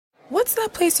What's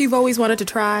that place you've always wanted to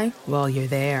try? Well, you're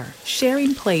there,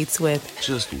 sharing plates with...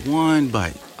 Just one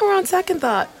bite. Or on second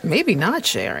thought, maybe not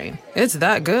sharing. It's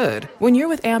that good. When you're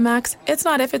with Amex, it's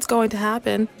not if it's going to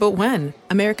happen, but when.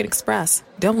 American Express.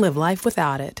 Don't live life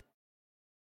without it.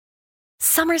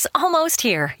 Summer's almost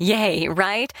here. Yay,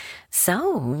 right?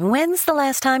 So, when's the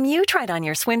last time you tried on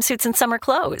your swimsuits and summer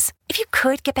clothes? If you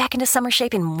could get back into summer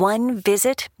shape in one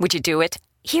visit, would you do it?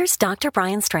 Here's Dr.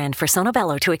 Brian Strand for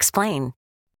Sonobello to explain.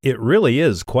 It really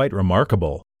is quite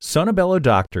remarkable. Sonobello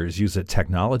doctors use a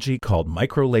technology called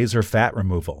microlaser fat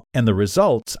removal, and the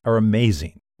results are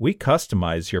amazing. We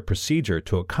customize your procedure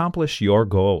to accomplish your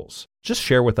goals. Just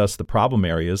share with us the problem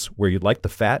areas where you'd like the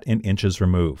fat in inches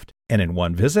removed. And in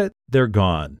one visit, they're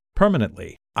gone,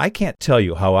 permanently. I can't tell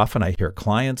you how often I hear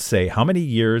clients say how many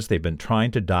years they've been trying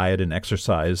to diet and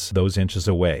exercise those inches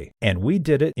away. And we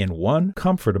did it in one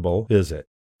comfortable visit.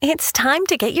 It's time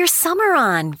to get your summer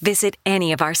on. Visit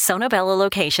any of our Sonobello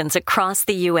locations across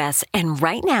the U.S. and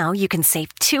right now you can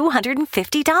save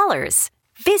 $250.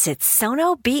 Visit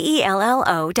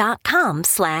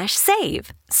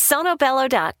sonobello.com/save.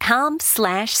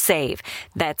 sonobello.com/save.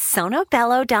 That's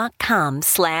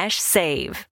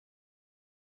sonobello.com/save.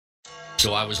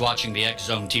 So I was watching the X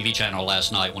Zone TV channel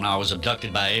last night when I was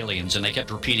abducted by aliens, and they kept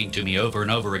repeating to me over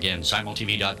and over again,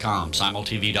 simultv.com,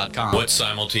 simultv.com. What's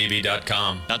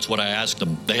simultv.com? That's what I asked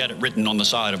them. They had it written on the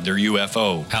side of their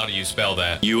UFO. How do you spell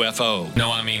that? UFO.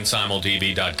 No, I mean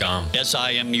simultv.com.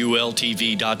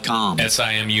 simultv.com.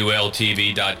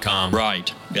 simultv.com.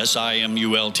 Right.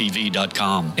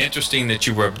 simultv.com. Interesting that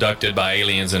you were abducted by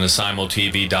aliens in a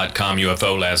simultv.com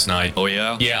UFO last night. Oh,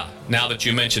 yeah? Yeah. Now that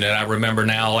you mention it, I remember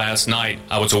now last night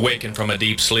I was awakened from a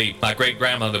deep sleep. My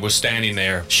great-grandmother was standing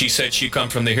there. She said she'd come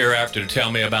from the hereafter to tell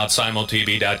me about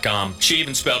simultv.com. She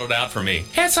even spelled it out for me.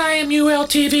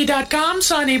 simultv.com,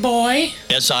 sonny boy.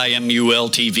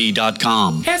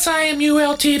 simultv.com.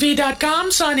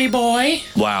 simultv.com, sonny boy.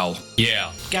 Wow.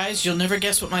 Yeah. Guys, you'll never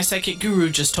guess what my psychic guru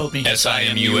just told me.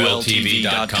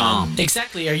 simultv.com.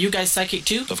 Exactly. Are you guys psychic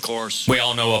too? Of course. We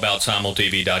all know about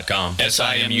simultv.com.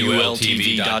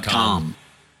 simultv.com.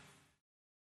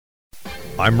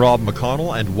 I'm Rob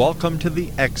McConnell, and welcome to the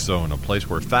X Zone, a place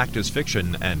where fact is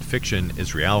fiction and fiction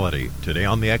is reality. Today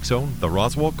on the X Zone, the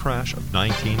Roswell crash of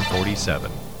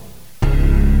 1947.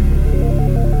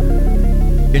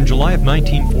 In July of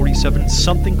 1947,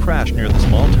 something crashed near the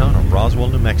small town of Roswell,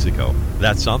 New Mexico.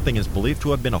 That something is believed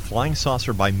to have been a flying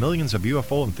saucer by millions of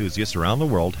UFO enthusiasts around the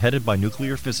world, headed by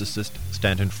nuclear physicist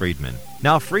Stanton Friedman.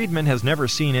 Now, Friedman has never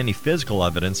seen any physical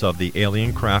evidence of the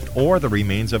alien craft or the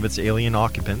remains of its alien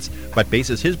occupants, but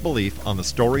bases his belief on the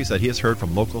stories that he has heard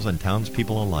from locals and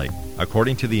townspeople alike.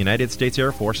 According to the United States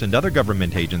Air Force and other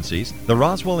government agencies, the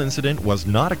Roswell incident was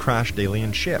not a crashed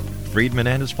alien ship. Friedman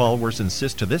and his followers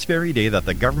insist to this very day that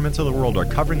the governments of the world are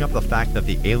covering up the fact that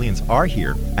the aliens are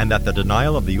here, and that the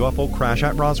denial of the UFO crash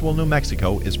at Roswell, New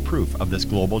Mexico is proof of this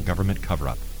global government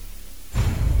cover-up.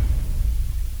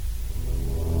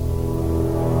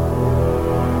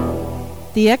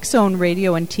 The X Zone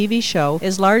radio and TV show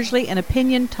is largely an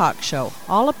opinion talk show.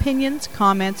 All opinions,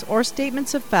 comments, or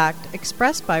statements of fact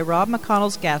expressed by Rob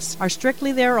McConnell's guests are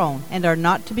strictly their own and are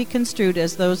not to be construed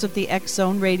as those of the X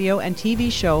Zone radio and TV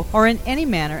show or in any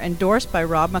manner endorsed by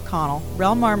Rob McConnell,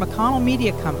 Relmar McConnell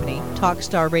Media Company,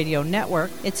 Talkstar Radio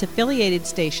Network, its affiliated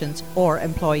stations, or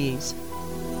employees.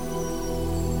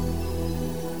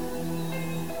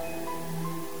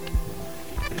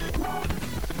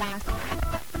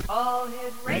 All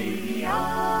Hit Radio.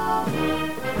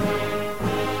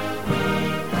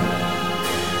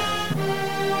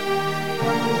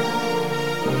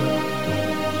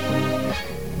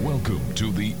 Welcome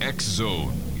to the X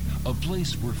Zone, a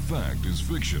place where fact is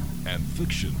fiction and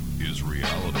fiction is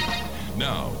reality.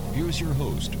 Now, here's your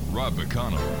host, Rob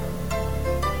McConnell.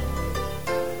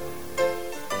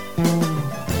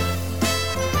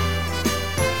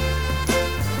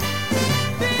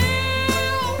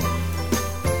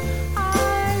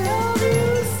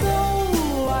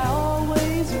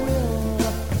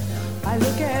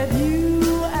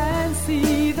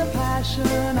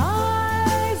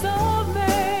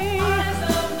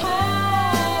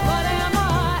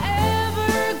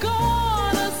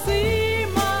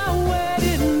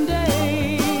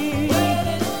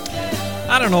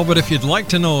 I don't know, but if you'd like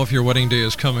to know if your wedding day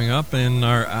is coming up, in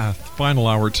our final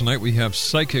hour tonight, we have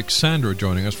Psychic Sandra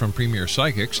joining us from Premier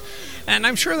Psychics. And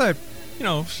I'm sure that,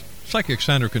 Psychic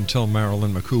Sandra can tell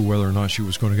Marilyn McCoo whether or not she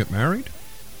was going to get married.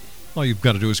 All you've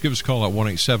got to do is give us a call at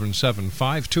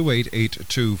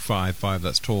 1-877-528-8255.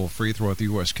 That's toll free throughout the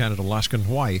U.S., Canada, Alaska, and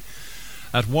Hawaii.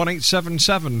 at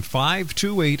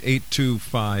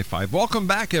 1-877-528-8255. Welcome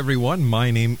back, everyone. My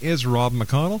name is Rob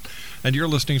McConnell, and you're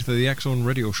listening to the X-Zone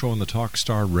Radio Show on the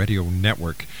Talkstar Radio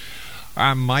Network.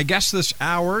 My guest this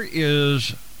hour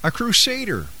is a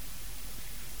crusader.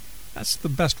 That's the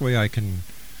best way I can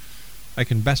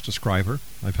best describe her.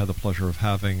 I've had the pleasure of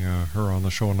having her on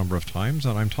the show a number of times,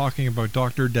 and I'm talking about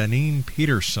Dr. DANEEN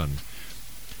PETERSEN.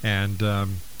 And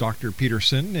Dr.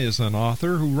 PETERSEN is an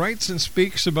author who writes and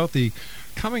speaks about the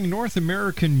coming North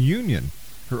American Union.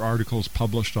 Her articles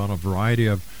published on a variety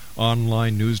of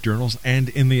online news journals and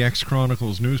in the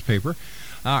X-Chronicles newspaper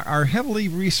are heavily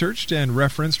researched and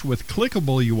referenced with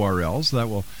clickable URLs that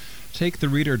will take the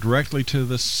reader directly to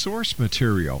the source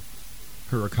material.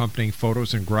 Her accompanying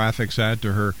photos and graphics add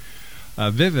to her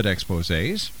vivid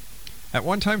exposés. At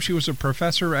one time, she was a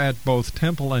professor at both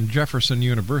Temple and Jefferson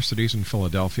Universities in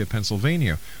Philadelphia,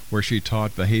 Pennsylvania, where she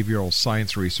taught behavioral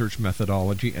science research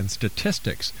methodology and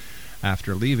statistics.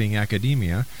 After leaving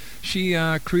academia, she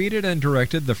created and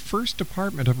directed the first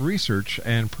Department of Research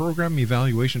and Program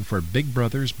Evaluation for Big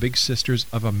Brothers, Big Sisters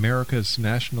of America's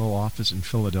National Office in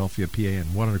Philadelphia, PA,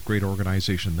 and what a great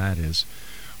organization that is,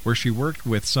 where she worked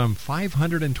with some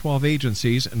 512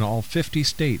 agencies in all 50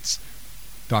 states.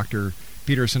 Dr.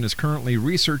 PETERSEN is currently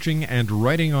researching and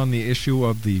writing on the issue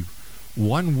of the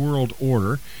One World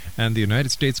Order and the United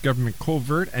States government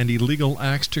covert and illegal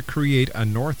acts to create a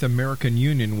North American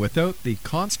Union without the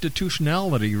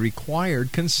constitutionality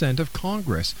required consent of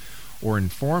Congress, or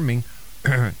informing,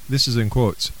 this is in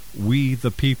quotes, we the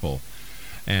people.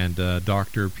 And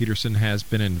Dr. PETERSEN has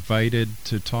been invited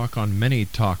to talk on many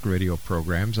talk radio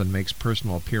programs and makes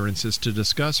personal appearances to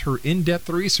discuss her in-depth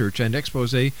research and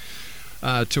expose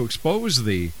to expose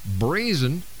the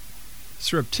brazen,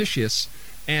 surreptitious,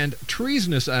 and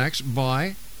treasonous acts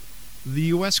by the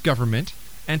U.S. government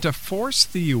and to force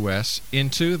the U.S.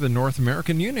 into the North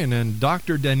American Union. And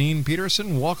Dr. DANEEN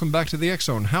PETERSEN, welcome back to the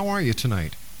X-Zone. How are you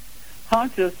tonight? I'm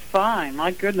just fine.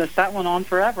 My goodness, that went on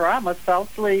forever. I almost fell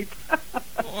asleep.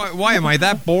 Why, am I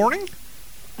that boring?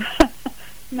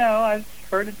 No, I've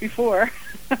heard it before.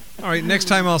 All right, next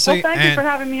time I'll say... Well, thank you for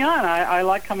having me on. I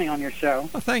like coming on your show.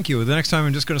 Well, thank you. The next time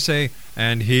I'm just going to say,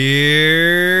 and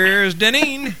here's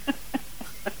DANEEN.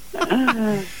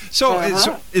 So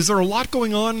is there a lot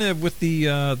going on with the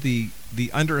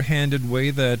underhanded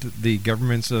way that the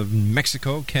governments of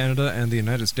Mexico, Canada, and the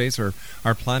United States are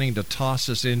planning to toss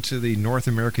us into the North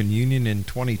American Union in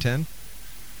 2010?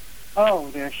 Oh,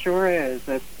 there sure is.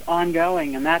 It's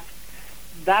ongoing, and that's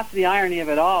the irony of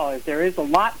it all, is there is a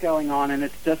lot going on, and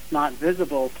it's just not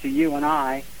visible to you and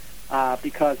I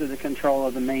because of the control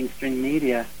of the mainstream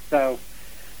media. So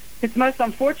it's most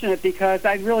unfortunate, because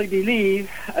I really believe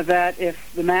that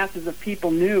if the masses of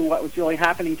people knew what was really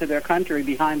happening to their country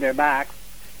behind their backs,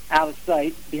 out of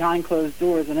sight, behind closed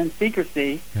doors, and in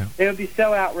secrecy, they would be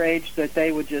so outraged that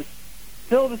they would just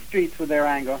fill the streets with their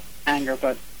anger.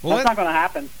 But that's not going to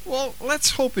happen. Well, let's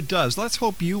hope it does. Let's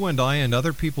hope you and I and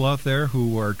other people out there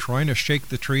who are trying to shake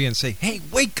the tree and say, hey,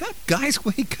 wake up, guys,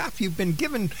 wake up. You've been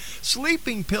given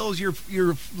sleeping pills.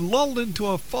 You're lulled into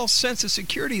a false sense of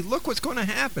security. Look what's going to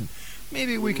happen.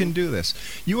 Maybe we can do this.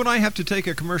 You and I have to take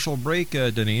a commercial break,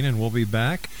 DANEEN, and we'll be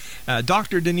back.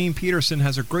 Dr. DANEEN PETERSEN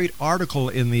has a great article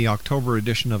in the October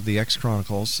edition of the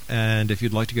X-Chronicles, and if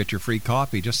you'd like to get your free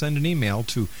copy, just send an email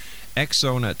to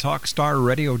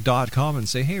xzone@talkstarradio.com and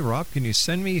say, hey, Rob, can you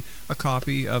send me a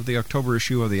copy of the October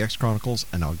issue of the X-Chronicles,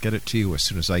 and I'll get it to you as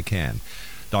soon as I can.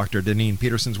 Dr. DANEEN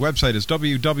PETERSEN's website is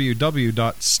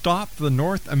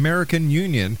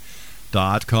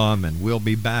www.stopthenorthamericanunion.com, and we'll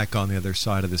be back on the other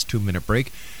side of this 2-minute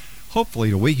break, hopefully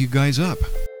to wake you guys up.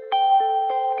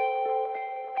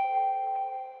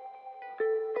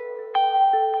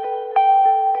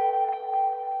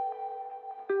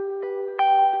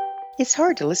 It's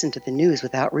hard to listen to the news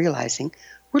without realizing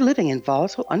we're living in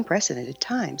volatile, unprecedented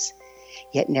times.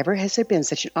 Yet never has there been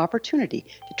such an opportunity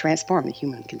to transform the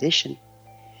human condition.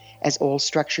 As old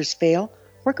structures fail,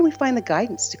 where can we find the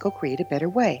guidance to go create a better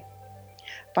way?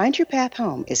 Find Your Path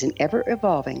Home is an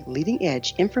ever-evolving,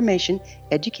 leading-edge information,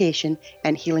 education,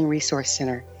 and healing resource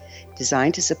center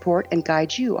designed to support and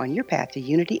guide you on your path to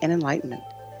unity and enlightenment.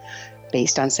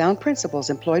 Based on sound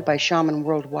principles employed by shaman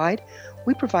worldwide,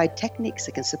 we provide techniques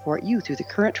that can support you through the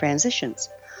current transitions,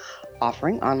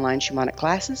 offering online shamanic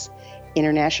classes,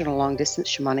 international long-distance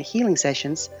shamanic healing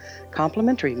sessions,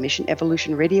 complimentary Mission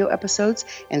Evolution radio episodes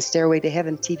and Stairway to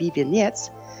Heaven TV vignettes,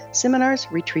 seminars,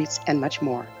 retreats, and much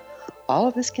more. All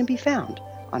of this can be found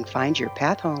on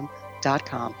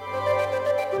findyourpathhome.com.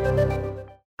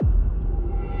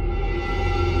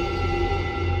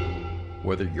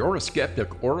 Whether you're a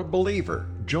skeptic or a believer,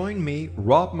 Join me,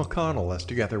 Rob McConnell, as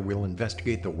together we'll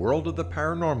investigate the world of the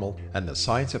paranormal and the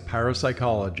science of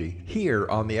parapsychology here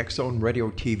on the X-Zone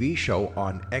Radio TV show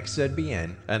on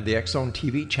XZBN and the X-Zone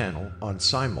TV channel on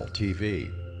Simul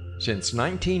TV. Since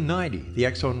 1990, the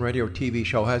X-Zone Radio TV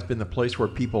show has been the place where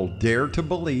people dare to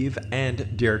believe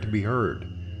and dare to be heard.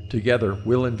 Together,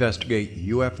 we'll investigate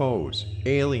UFOs,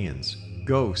 aliens,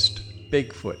 ghosts,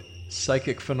 Bigfoot,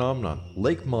 psychic phenomenon,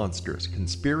 lake monsters,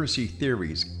 conspiracy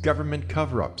theories, government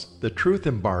cover-ups, the truth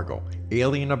embargo,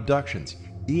 alien abductions,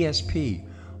 ESP,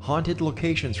 haunted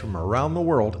locations from around the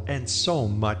world, and so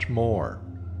much more.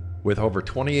 With over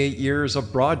 28 years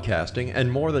of broadcasting and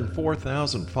more than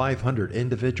 4,500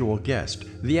 individual guests,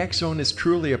 the X-Zone is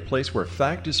truly a place where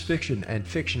fact is fiction and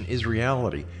fiction is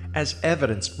reality, as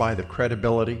evidenced by the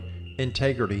credibility,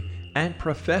 integrity, and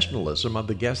professionalism of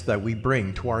the guests that we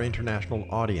bring to our international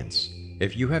audience.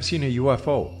 If you have seen a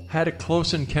UFO, had a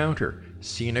close encounter,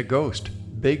 seen a ghost,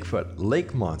 Bigfoot,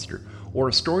 lake monster, or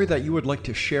a story that you would like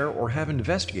to share or have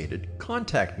investigated,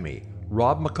 contact me,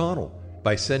 Rob McConnell,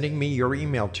 by sending me your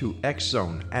email to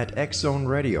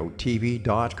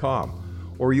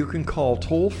xzone@xzoneradiotv.com, or you can call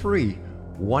toll-free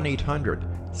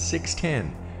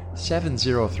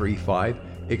 1-800-610-7035,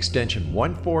 extension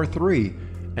 143,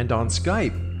 and on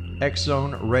Skype,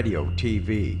 X-Zone Radio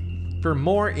TV. For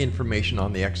more information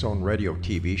on the X-Zone Radio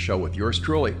TV show with yours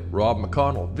truly, Rob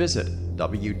McConnell, visit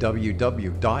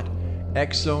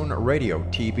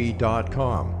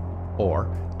www.xzoneradiotv.com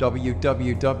or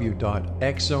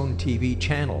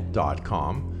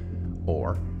www.xzonetvchannel.com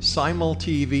or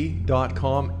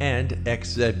simultv.com and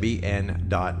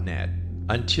xzbn.net.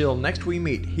 Until next we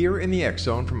meet here in the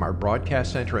X-Zone from our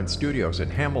broadcast center and studios in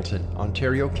Hamilton,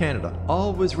 Ontario, Canada,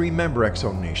 always remember,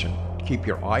 X-Zone Nation, keep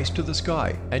your eyes to the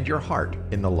sky and your heart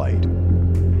in the light.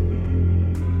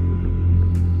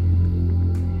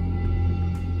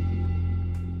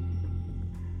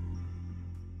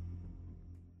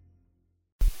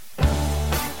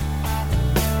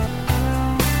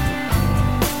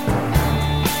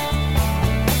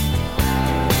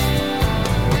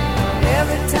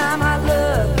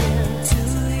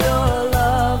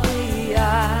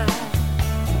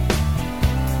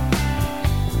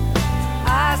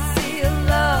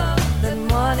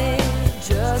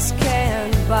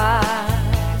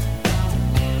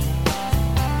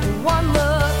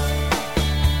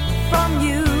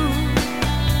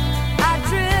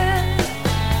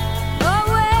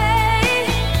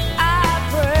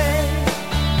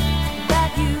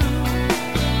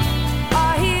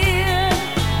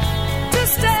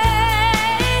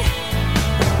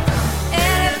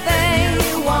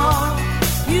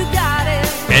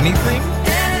 Anything?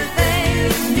 Anything you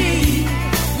need,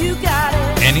 you got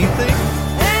it. Anything?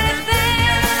 Anything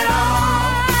at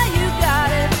all, you got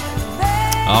it.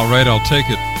 All right, I'll take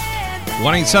it.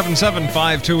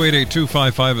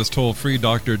 1-877-528-8255 is toll-free.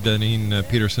 Dr. DANEEN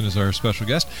PETERSEN is our special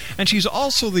guest. And she's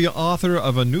also the author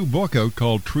of a new book out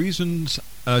called Treason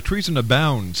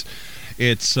Abounds.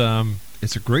 It's a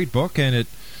great book, and it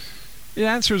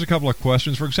answers a couple of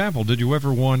questions. For example, did you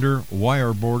ever wonder why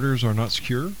our borders are not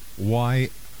secure? Why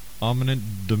eminent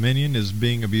dominion is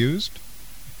being abused?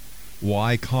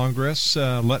 Why Congress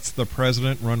lets the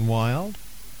president run wild?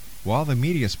 While the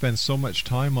media spends so much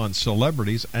time on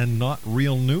celebrities and not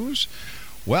real news?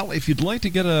 Well, if you'd like to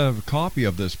get a copy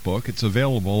of this book, it's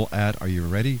available at, are you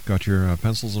ready? Got your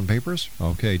pencils and papers?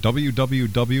 Okay,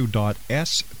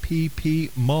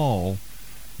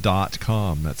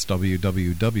 www.sppmall.com. That's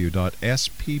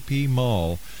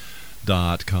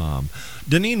www.sppmall.com.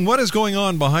 DANEEN, what is going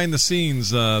on behind the scenes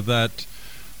that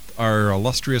our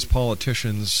illustrious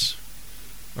politicians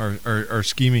are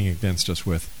scheming against us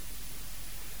with?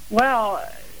 Well,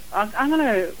 I'm going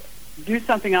to do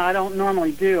something I don't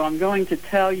normally do. I'm going to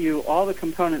tell you all the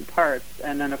component parts,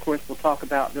 and then, of course, we'll talk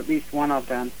about at least one of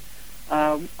them.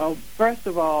 First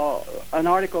of all, an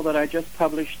article that I just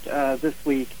published this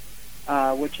week,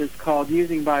 which is called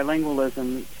Using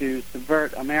Bilingualism to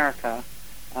Subvert America,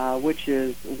 which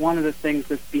is one of the things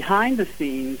that's behind the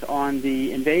scenes on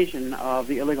the invasion of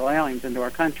the illegal aliens into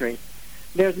our country.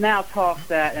 There's now talk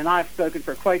that, and I've spoken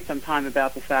for quite some time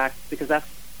about the fact, because that's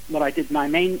what I did my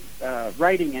main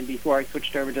writing in before I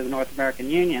switched over to the North American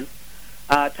Union,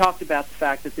 talked about the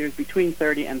fact that there's between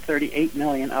 30 and 38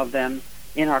 million of them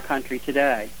in our country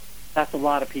today. That's a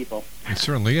lot of people. It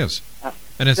certainly is.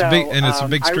 And it's a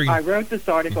big stream. I wrote this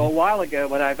article a while ago,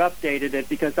 but I've updated it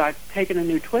because I've taken a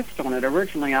new twist on it.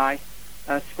 Originally, I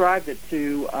ascribed it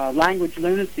to language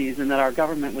lunacies and that our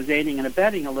government was aiding and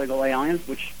abetting illegal aliens,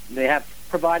 which they have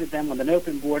provided them with an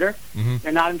open border. Mm-hmm.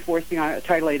 They're not enforcing our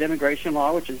Title 8 immigration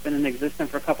law, which has been in existence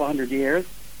for a couple hundred years.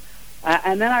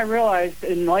 And then I realized,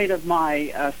 in light of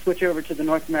my switch over to the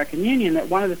North American Union, that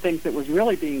one of the things that was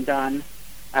really being done,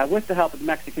 with the help of the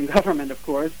Mexican government, of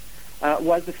course,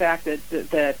 was the fact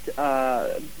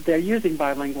that they're using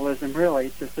bilingualism really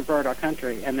to subvert our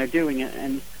country, and they're doing it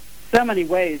in so many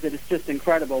ways that it's just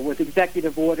incredible, with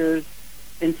executive orders,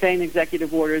 insane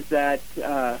executive orders that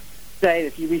say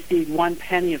if you receive 1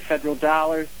 penny of federal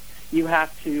dollars, you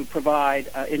have to provide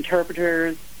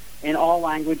interpreters in all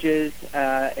languages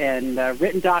and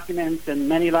written documents in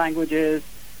many languages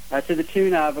to the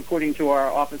tune of, according to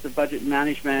our Office of Budget and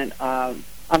Management, the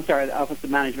Office of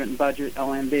Management and Budget,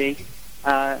 OMB,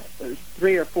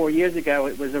 3 or 4 years ago,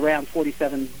 it was around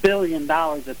 $47 billion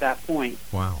at that point.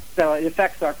 Wow. So it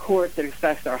affects our courts, it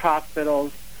affects our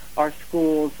hospitals, our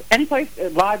schools, any place,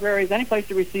 libraries, any place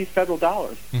that receives federal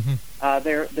dollars. Mm-hmm.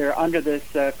 They're under this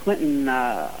Clinton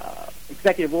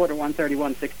Executive Order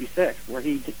 13166, where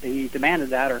he demanded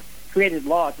that, or created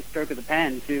law at the stroke of the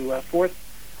pen to force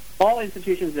all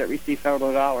institutions that receive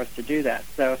federal dollars to do that.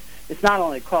 So it's not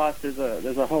only cost; there's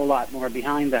a whole lot more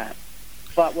behind that.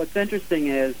 But what's interesting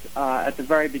is at the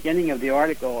very beginning of the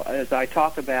article, as I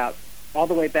talk about all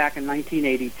the way back in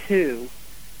 1982,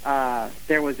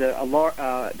 there was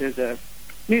there's a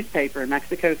newspaper in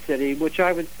Mexico City, which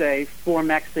I would say for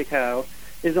Mexico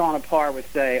is on a par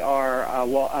with, say,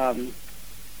 our New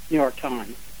York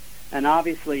Times. And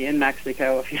obviously in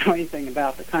Mexico, if you know anything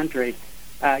about the country,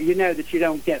 you know that you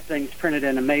don't get things printed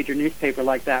in a major newspaper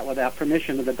like that without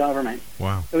permission of the government.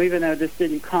 Wow. So even though this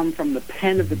didn't come from the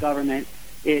pen of the government,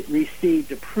 it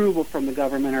received approval from the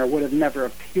government, or would have never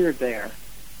appeared there.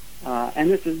 And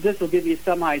this will give you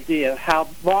some idea of how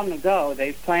long ago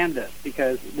they've planned this,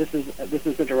 because this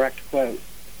is a direct quote.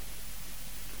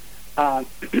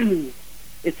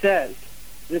 It says,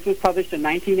 this was published in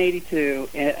 1982,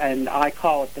 and I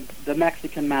call it the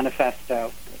Mexican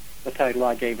Manifesto, the title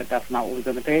I gave it. That's not what was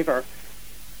in the paper.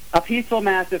 A peaceful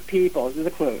mass of people, this is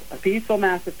a quote, a peaceful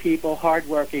mass of people,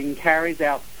 hardworking, carries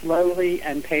out slowly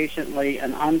and patiently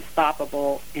an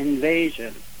unstoppable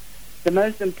invasion, the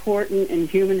most important in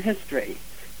human history.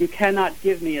 You cannot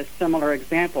give me a similar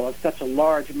example of such a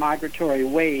large migratory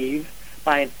wave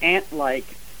by an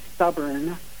ant-like,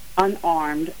 stubborn,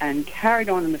 unarmed, and carried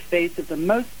on in the face of the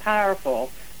most powerful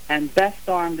and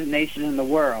best-armed nation in the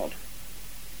world,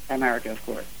 America, of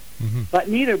course. Mm-hmm. But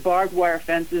neither barbed wire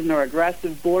fences, nor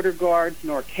aggressive border guards,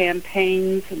 nor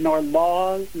campaigns, nor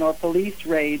laws, nor police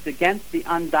raids against the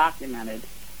undocumented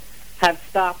have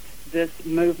stopped this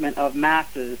movement of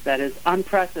masses that is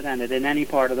unprecedented in any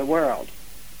part of the world.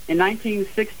 In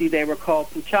 1960, they were called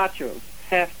muchachos,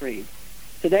 half-breeds.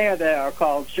 Today they are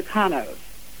called Chicanos.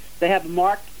 They have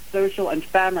marked social and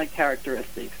family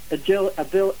characteristics,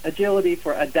 agility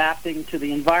for adapting to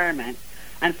the environment,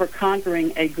 and for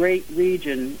conquering a great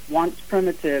region, once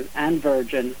primitive and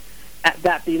virgin,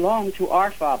 that belonged to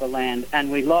our fatherland,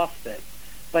 and we lost it.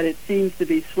 But it seems to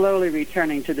be slowly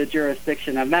returning to the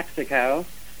jurisdiction of Mexico,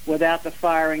 without the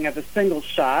firing of a single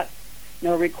shot,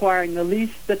 nor requiring the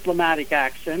least diplomatic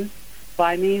action,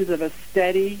 by means of a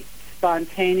steady,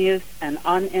 spontaneous, and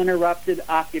uninterrupted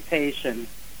occupation.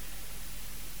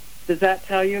 Does that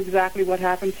tell you exactly what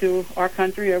happened to our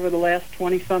country over the last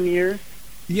 20-some years?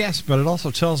 Yes, but it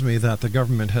also tells me that the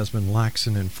government has been lax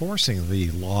in enforcing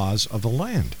the laws of the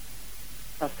land.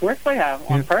 Of course they have,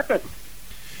 on purpose.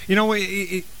 You know,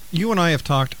 you and I have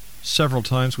talked several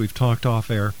times. We've talked off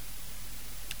air.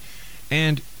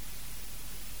 And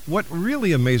what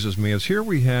really amazes me is here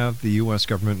we have the U.S.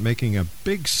 government making a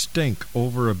big stink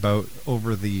over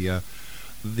the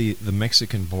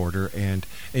Mexican border, and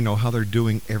how they're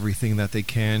doing everything that they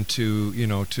can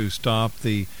to stop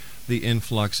the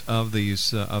influx of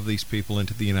these people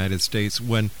into the United States,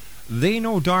 when they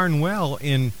know darn well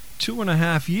in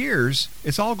 2.5 years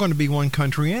it's all going to be one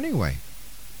country anyway.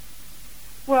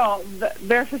 Well,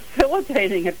 they're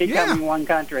facilitating it becoming one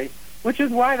country, which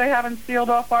is why they haven't sealed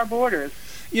off our borders.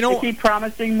 They keep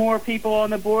promising more people on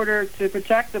the border to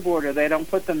protect the border. They don't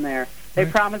put them there. They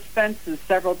promised fences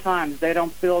several times. They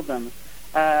don't build them.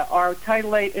 Our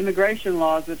Title VIII immigration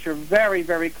laws, which are very,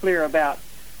 very clear about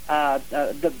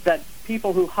that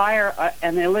people who hire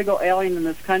an illegal alien in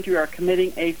this country are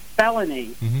committing a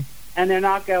felony, and they're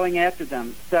not going after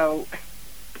them. So,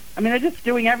 I mean, they're just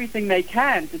doing everything they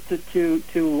can to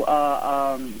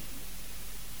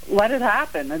let it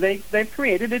happen. They've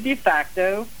created a de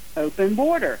facto open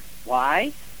border.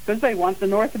 Why? Because they want the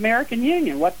North American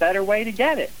Union. What better way to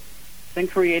get it than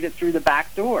create it through the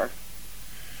back door?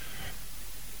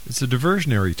 It's a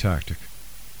diversionary tactic.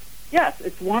 Yes,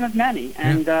 it's one of many.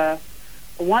 And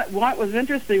what was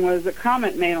interesting was a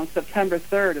comment made on September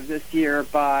 3rd of this year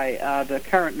by the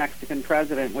current Mexican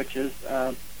president, which is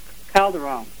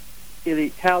Calderon. He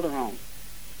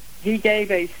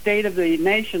gave a State of the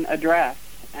Nation address,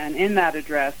 and in that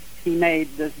address he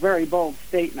made this very bold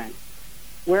statement: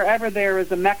 wherever there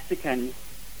is a Mexican,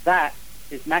 that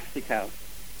is Mexico.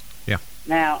 Yeah.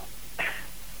 Now,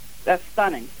 that's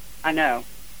stunning, I know.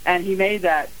 And he made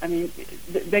that, I mean,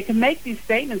 they can make these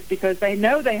statements because they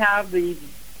know they have the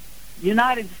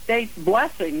United States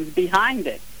blessings behind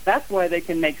it. That's why they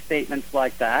can make statements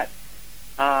like that.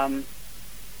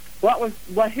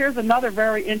 Here's another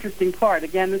very interesting part.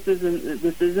 Again, this is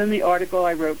in the article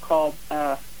I wrote called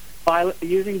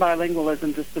Using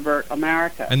Bilingualism to Subvert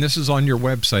America. And this is on your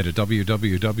website at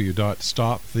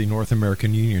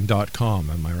www.stopthenorthamericanunion.com,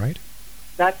 am I right?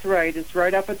 That's right. It's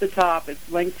right up at the top.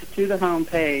 It's linked to the home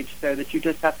page so that you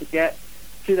just have to get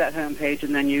to that home page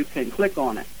and then you can click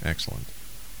on it. Excellent.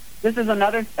 This is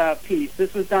another piece.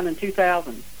 This was done in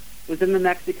 2000. It was in the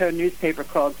Mexico newspaper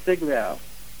called Siglo.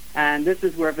 And this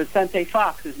is where Vicente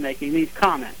Fox is making these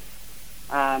comments.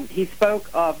 He spoke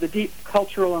of the deep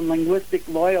cultural and linguistic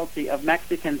loyalty of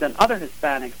Mexicans and other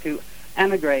Hispanics who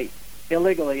emigrate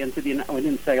illegally into the... We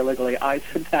didn't say illegally, I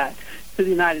said that, to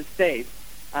the United States.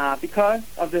 Because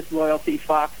of this loyalty,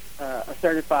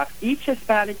 asserted Fox, each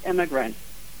Hispanic immigrant,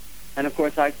 and of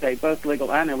course I say both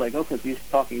legal and illegal because he's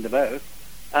talking to both,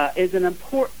 is an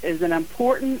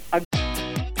important...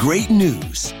 Great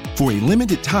news! For a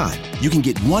limited time, you can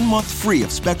get 1 month free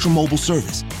of Spectrum Mobile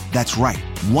service. That's right,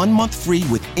 1 month free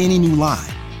with any new line.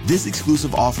 This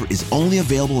exclusive offer is only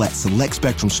available at select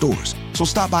Spectrum stores, so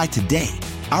stop by today.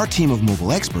 Our team of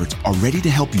mobile experts are ready to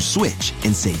help you switch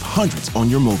and save hundreds on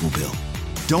your mobile bill.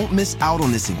 Don't miss out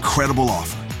on this incredible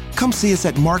offer. Come see us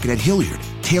at Market at Hilliard,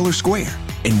 Taylor Square,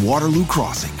 and Waterloo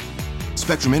Crossing.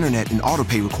 Spectrum Internet and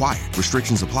autopay required.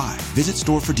 Restrictions apply. Visit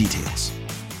store for details.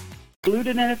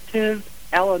 Agglutinative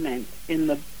element in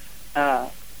the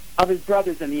of his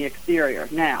brothers in the exterior.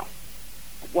 Now,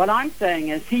 what I'm saying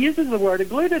is he uses the word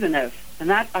agglutinative, and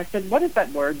that I said, what does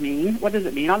that word mean? What does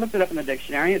it mean? I looked it up in the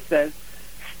dictionary. It says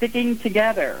sticking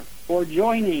together or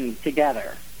joining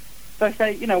together. So I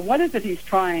say, what is it he's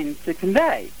trying to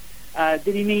convey?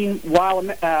 Did he mean while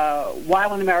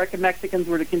in America, Mexicans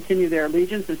were to continue their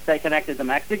allegiance and stay connected to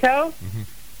Mexico? Mm-hmm.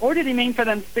 Or did he mean for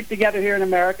them to stick together here in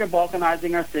America,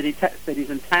 balkanizing our cities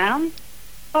and towns?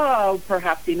 Oh,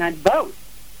 perhaps he meant both.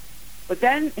 But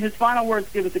then his final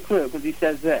words give us a clue, because he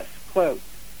says this, quote,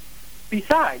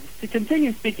 besides, to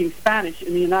continue speaking Spanish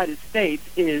in the United States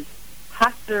is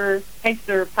hacer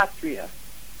patria,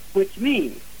 which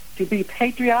means to be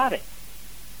patriotic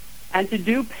and to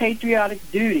do patriotic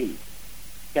duties.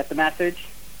 Get the message?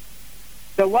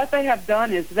 So what they have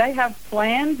done is they have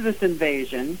planned this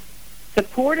invasion,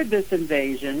 supported this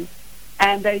invasion,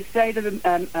 and they say to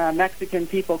the Mexican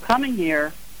people coming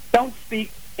here, don't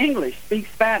speak English, speak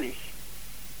Spanish.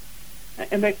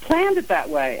 And they planned it that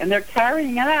way, and they're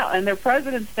carrying it out, and their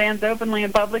president stands openly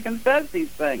in public and says these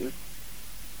things.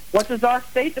 What does our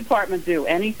State Department do?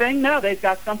 Anything? No, they've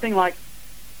got something like,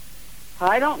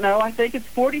 I don't know, I think it's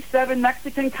 47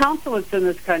 Mexican consulates in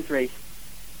this country.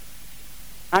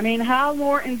 I mean, how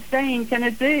more insane can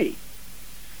it be?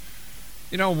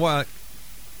 You know what?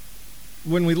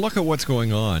 When we look at what's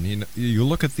going on, you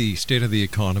look at the state of the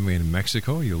economy in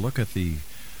Mexico, you look at the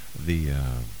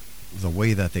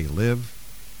way that they live,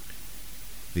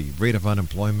 the rate of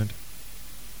unemployment,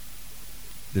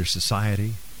 their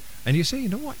society, and you say, you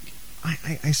know what?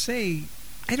 I say,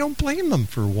 I don't blame them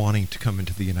for wanting to come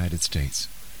into the United States.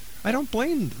 I don't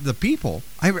blame the people.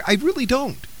 I really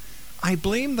don't. I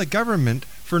blame the government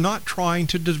for not trying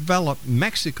to develop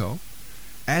Mexico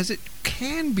as it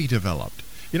can be developed.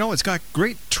 It's got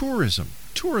great tourism.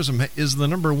 Tourism is the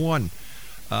number one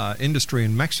industry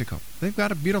in Mexico. They've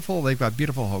got beautiful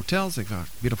hotels. They've got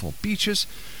beautiful beaches.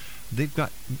 They've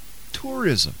got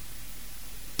tourism.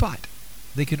 But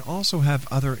they can also have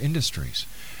other industries.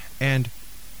 And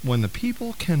when the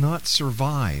people cannot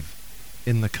survive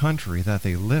in the country that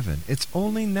they live in, it's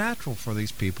only natural for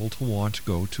these people to want to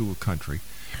go to a country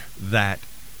that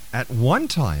at one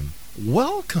time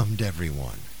welcomed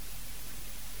everyone.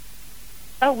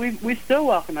 Oh, we still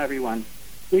welcome everyone.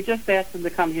 We just asked them to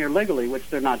come here legally, which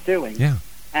they're not doing. Yeah.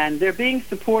 And they're being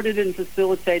supported and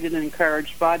facilitated and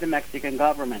encouraged by the Mexican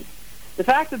government. The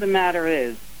fact of the matter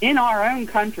is, in our own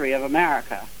country of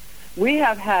America, we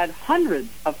have had hundreds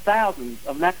of thousands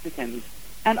of Mexicans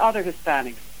and other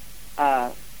Hispanics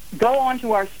go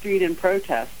onto our street in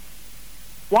protest.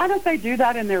 Why don't they do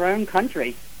that in their own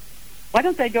country? Why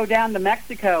don't they go down to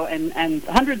Mexico and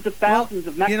hundreds of thousands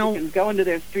of Mexicans go into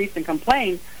their streets and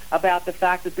complain about the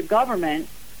fact that the government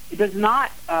does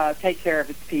not take care of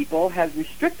its people, has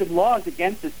restrictive laws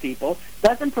against its people,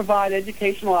 doesn't provide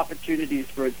educational opportunities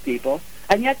for its people,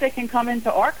 and yet they can come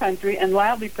into our country and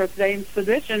loudly proclaim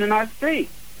sedition in our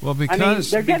streets. Well, because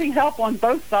they're getting help on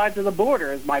both sides of the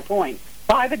border, is my point,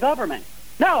 by the government.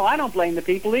 No, I don't blame the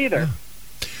people either. Yeah.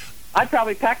 I'd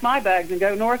probably pack my bags and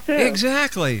go north, too.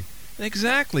 Exactly.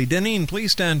 DANEEN,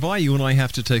 please stand by. You and I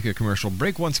have to take a commercial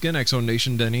break. Once again, X-Zone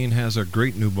Nation, DANEEN has a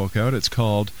great new book out. It's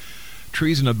called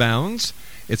Treason Abounds.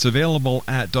 It's available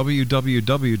at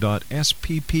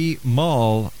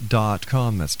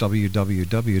www.sppmall.com. That's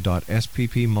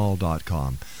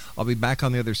www.sppmall.com. I'll be back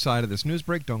on the other side of this news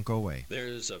break. Don't go away.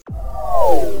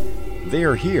 They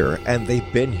are here, and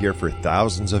they've been here for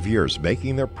thousands of years,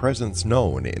 making their presence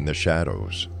known in the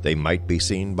shadows. They might be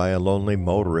seen by a lonely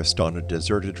motorist on a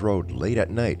deserted road late at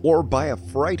night, or by a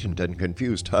frightened and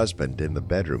confused husband in the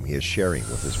bedroom he is sharing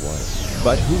with his wife.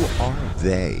 But who are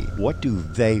they? What do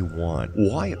they want?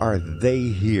 Why are they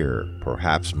here?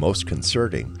 Perhaps most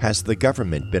concerning, has the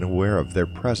government been aware of their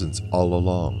presence all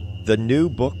along? The new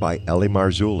book by Ellie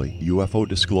Marzulli, UFO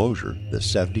Disclosure, the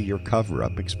 70-year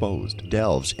cover-up exposed,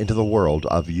 delves into the world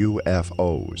of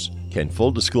UFOs. Can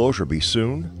full disclosure be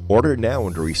soon? Order now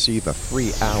and receive a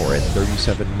free hour and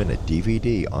 37-minute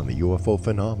DVD on the UFO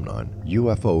phenomenon.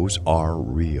 UFOs are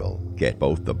real. Get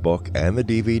both the book and the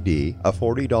DVD, a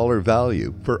 $40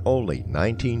 value, for only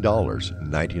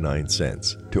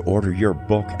 $19.99. To order your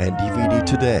book and DVD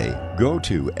today, go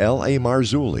to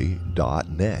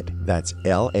lamarzulli.net. That's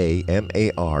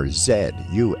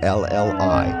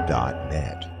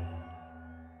LAMARZULLI.net.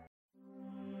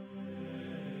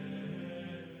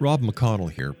 Rob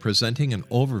McConnell here, presenting an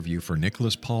overview for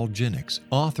Nicholas Paul Jennings,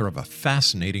 author of a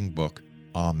fascinating book,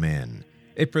 Amen.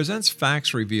 It presents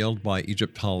facts revealed by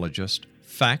Egyptologists,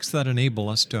 facts that enable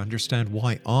us to understand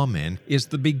why Amen is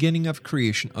the beginning of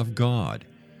creation of God.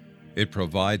 It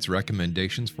provides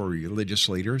recommendations for religious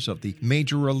leaders of the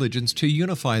major religions to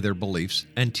unify their beliefs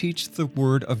and teach the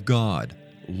Word of God.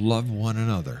 Love one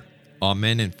another.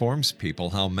 Amen informs people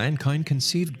how mankind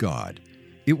conceived God.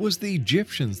 It was the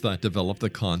Egyptians that developed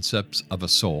the concepts of a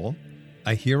soul,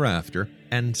 a hereafter,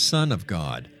 and Son of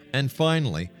God. And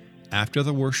finally, after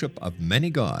the worship of many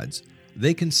gods,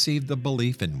 they conceived the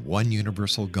belief in one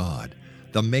universal God,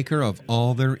 the maker of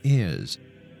all there is.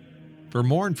 For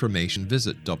more information,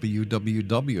 visit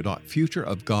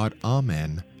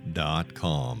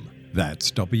www.futureofgodamen.com.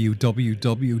 That's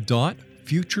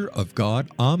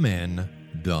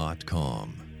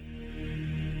www.futureofgodamen.com.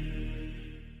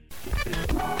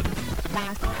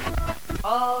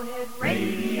 All Hit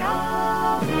Radio.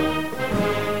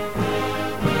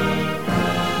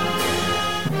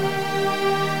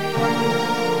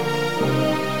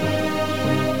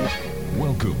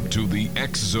 Welcome to the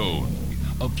X-Zone,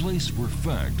 a place where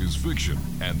fact is fiction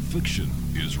and fiction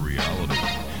is reality.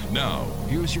 Now,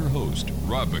 here's your host,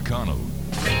 Rob McConnell.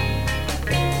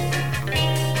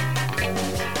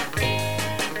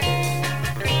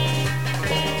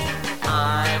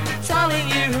 I'm telling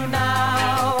you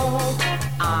now,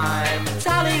 I'm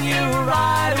telling you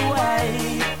right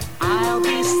away, I'll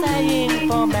be saying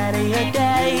for many a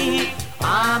day,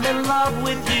 I'm in love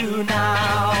with you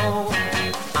now.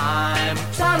 I'm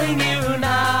telling you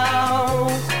now,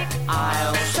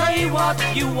 I'll say what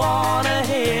you wanna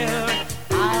hear,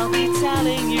 I'll be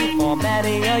telling you for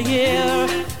many a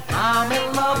year, I'm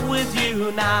in love with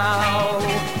you now.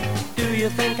 Do you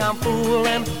think I'm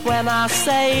fooling when I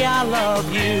say I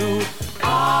love you?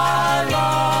 I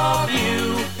love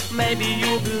you. Maybe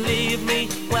you'll believe me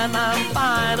when I'm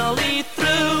finally through.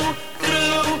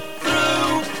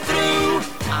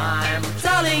 I'm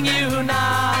telling you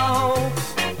now.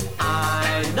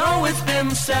 I know it's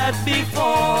been said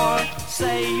before.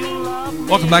 Say you love me.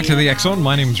 Welcome back to the X-Zone.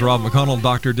 My name is Rob McConnell.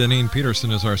 Dr. DANEEN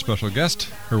Petersen is our special guest.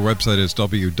 Her website is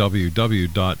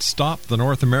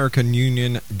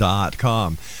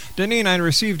www.stopthenorthamericanunion.com. DANEEN, I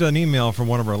received an email from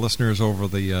one of our listeners over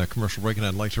the commercial break, and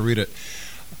I'd like to read it.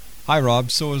 Hi, Rob.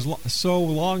 So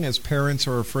long as parents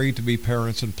are afraid to be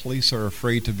parents, and police are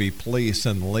afraid to be police,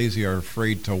 and the lazy are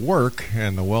afraid to work,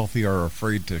 and the wealthy are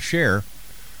afraid to share,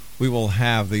 we will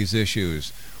have these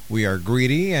issues. We are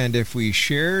greedy, and if we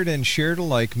shared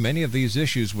alike, many of these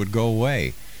issues would go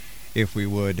away. If we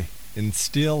would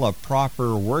instill a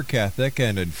proper work ethic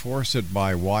and enforce it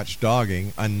by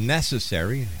watchdogging,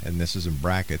 unnecessary, and this is in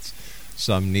brackets,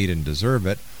 some need and deserve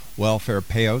it, welfare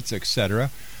payouts,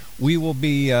 etc., we will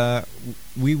be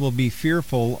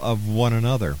fearful of one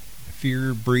another.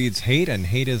 Fear breeds hate, and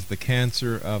hate is the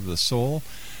cancer of the soul.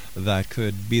 that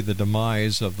could be the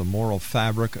demise of the moral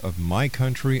fabric of my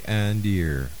country and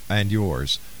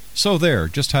yours. So there,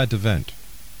 just had to vent.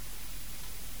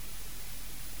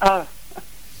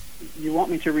 You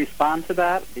want me to respond to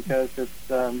that? Because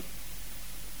it's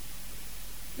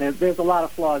there's a lot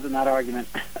of flaws in that argument.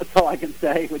 That's all I can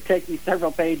say. It would take me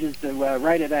several pages to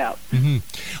write it out. Mm-hmm.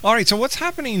 All right, so what's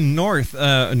happening north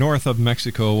of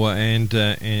Mexico and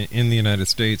in the United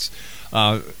States?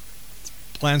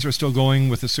 Plans are still going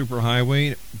with the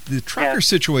superhighway. The trucker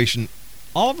situation,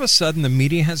 all of a sudden the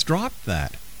media has dropped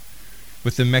that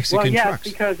with the Mexican trucks.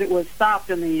 Because it was stopped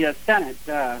in the Senate,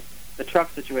 the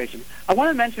truck situation. I want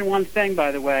to mention one thing,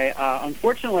 by the way.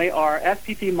 Unfortunately, our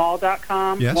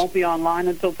sppmall.com won't be online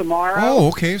until tomorrow. Oh,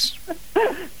 okay.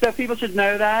 So people should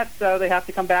know that. So they have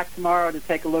to come back tomorrow to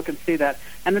take a look and see that.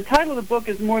 And the title of the book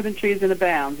is More Than Treason and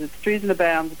Abounds. It's Treason and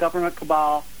Abounds, Government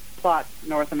Cabal Plot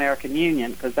North American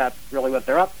Union, because that's really what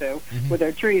they're up to with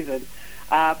their treason.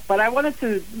 But I wanted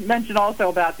to mention also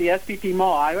about the SPP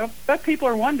Mall. I bet people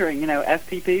are wondering,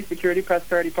 SPP, Security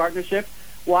Prosperity Partnership,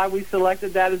 why we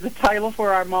selected that as the title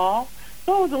for our mall.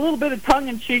 So it was a little bit of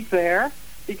tongue-in-cheek there,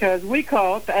 because we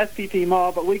call it the SPP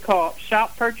Mall, but we call it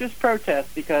Shop Purchase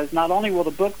Protest, because not only will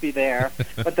the book be there,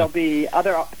 but there'll be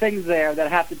other things there that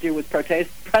have to do with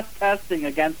protesting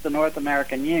against the North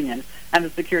American Union and the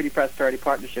Security Prosperity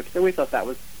Partnership. So we thought that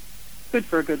was good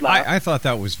for a good laugh. I thought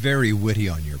that was very witty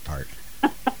on your part.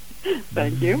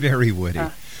 Thank you. Very witty.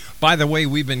 By the way,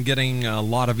 we've been getting a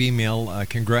lot of email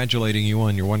congratulating you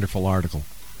on your wonderful article.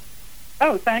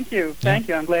 Oh, thank you. Thank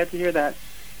you. I'm glad to hear that.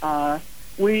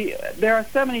 There are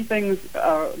so many things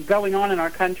going on in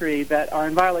our country that are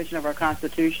in violation of our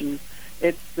Constitution.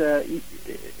 It's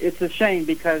a shame,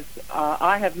 because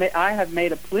I have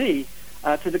made a plea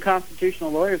to the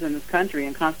constitutional lawyers in this country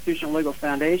and constitutional legal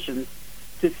foundations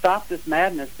to stop this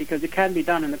madness, because it can be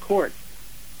done in the courts.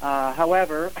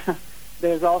 However,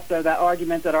 there's also that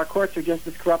argument that our courts are just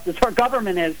as corrupt as our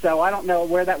government is, so I don't know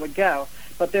where that would go.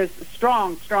 But there's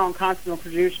strong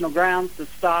constitutional grounds to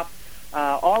stop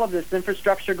all of this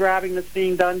infrastructure grabbing that's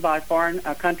being done by foreign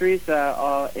countries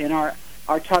in our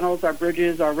tunnels, our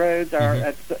bridges, our roads,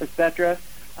 et cetera.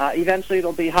 Eventually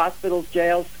it'll be hospitals,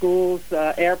 jails, schools,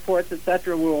 airports, et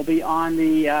cetera, will be on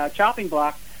the chopping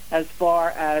block as far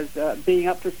as being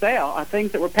up for sale.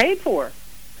 Things that were paid for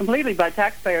completely by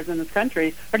taxpayers in this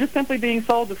country are just simply being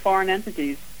sold to foreign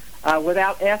entities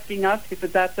without asking us if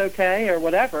that's okay or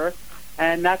whatever.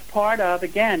 And that's part of,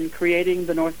 again, creating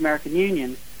the North American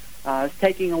Union,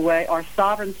 taking away our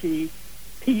sovereignty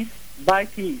piece by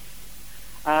piece.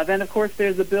 Then, of course,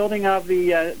 there's the building of the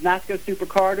NASCO super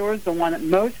corridors. The one that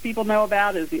most people know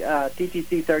about is the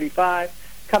TTC 35.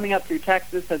 Coming up through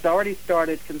Texas, has already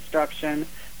started construction.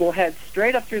 We'll head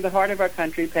straight up through the heart of our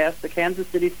country, past the Kansas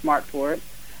City Smartport,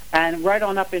 and right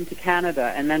on up into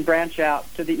Canada, and then branch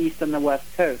out to the east and the west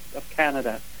coast of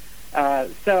Canada.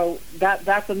 So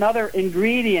that's another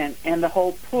ingredient in the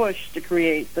whole push to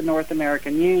create the North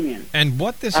American Union. And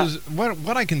what this is,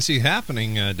 what I can see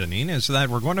happening, DANEEN, is that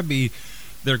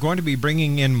they're going to be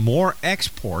bringing in more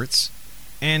exports,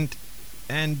 and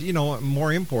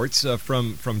more imports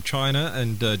from China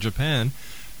and Japan,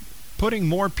 putting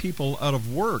more people out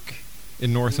of work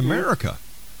in North America.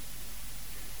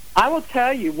 I will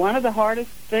tell you, one of the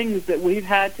hardest things that we've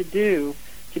had to do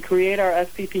to create our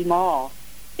SPP Mall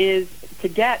is to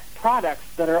get products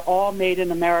that are all made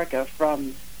in America,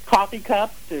 from coffee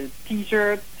cups to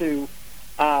T-shirts to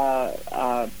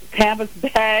canvas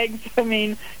bags. I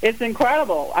mean, it's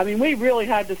incredible. I mean, we really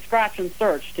had to scratch and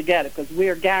search to get it, because we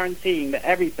are guaranteeing that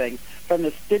everything, from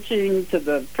the stitching to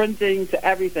the printing to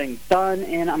everything, done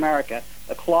in America,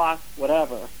 the cloth,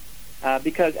 whatever.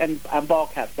 And ball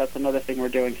caps, that's another thing we're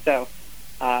doing. So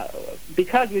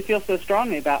because we feel so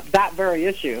strongly about that very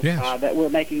issue, that we're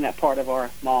making that part of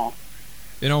our mall.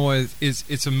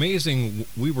 It's amazing.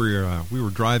 We were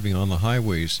driving on the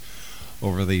highways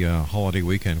over the holiday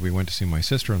weekend. We went to see my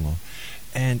sister-in-law,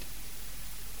 and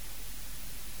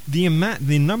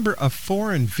the number of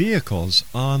foreign vehicles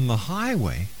on the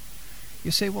highway. You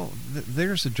say, well,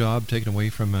 there's a job taken away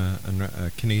from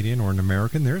a Canadian or an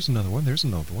American. There's another one. There's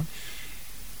another one.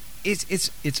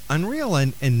 It's unreal.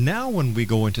 And now when we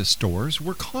go into stores,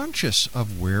 we're conscious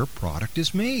of where product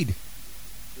is made.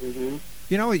 Mm-hmm.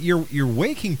 You're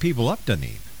waking people up,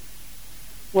 DANEEN.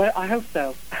 Well, I hope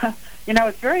so.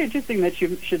 It's very interesting that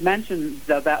you should mention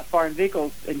about foreign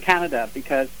vehicles in Canada,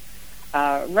 because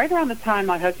right around the time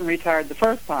my husband retired the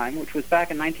first time, which was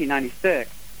back in 1996,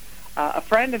 a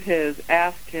friend of his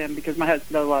asked him, because my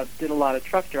husband did a lot of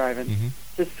truck driving,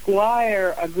 to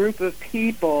squire a group of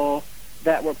people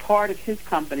that were part of his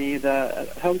company, the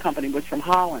home company, was from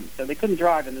Holland, so they couldn't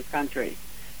drive in this country.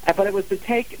 But it was to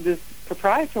take this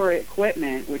proprietary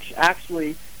equipment, which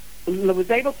actually was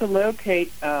able to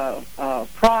locate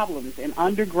problems in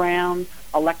underground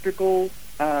electrical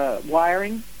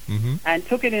wiring, and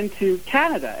took it into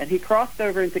Canada. And he crossed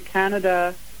over into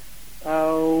Canada.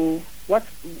 What's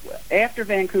after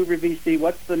Vancouver, BC?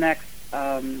 What's the next?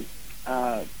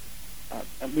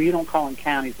 We don't call them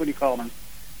counties. What do you call them?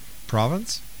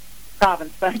 Province.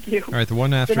 Province. Thank you. All right, the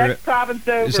one after the next province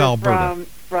over is Alberta.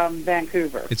 From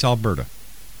Vancouver. It's Alberta.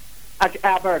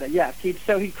 Alberta, yes.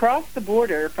 So he crossed the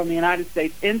border from the United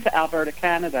States into Alberta,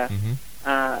 Canada,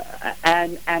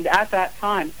 and at that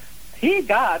time, he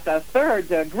got the third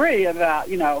degree about,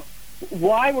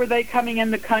 why were they coming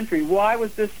in the country? Why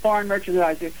was this foreign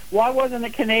merchandise? Why wasn't a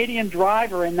Canadian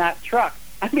driver in that truck?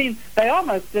 I mean, they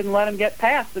almost didn't let him get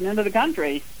past and into the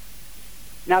country.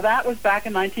 Now, that was back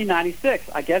in 1996.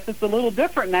 I guess it's a little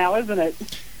different now, isn't it?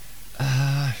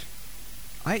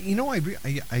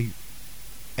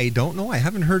 I don't know. I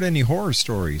haven't heard any horror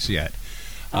stories yet,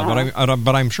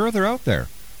 but I'm sure they're out there.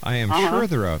 I am sure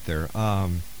they're out there.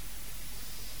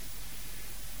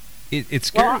 It's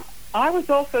scary. Well, I was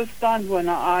also stunned when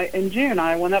in June,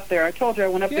 I went up there. I told you I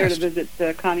went up there to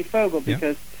visit Connie Fogel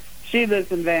because she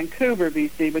lives in Vancouver,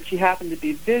 BC, but she happened to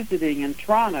be visiting in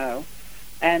Toronto.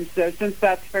 And so since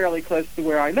that's fairly close to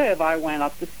where I live, I went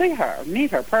up to see her,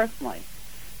 meet her personally.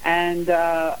 And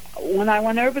when I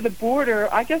went over the border,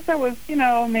 I guess I was,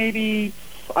 maybe,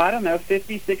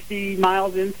 50, 60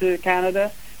 miles into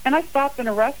Canada, and I stopped in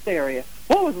a rest area.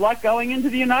 What was it like going into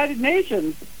the United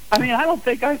Nations? I mean, I don't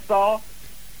think I saw,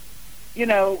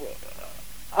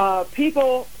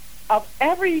 people of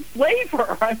every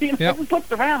flavor. I mean, I just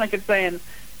looked around, I kept saying,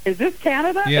 is this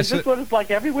Canada? Yes, is this what it's like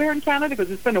everywhere in Canada?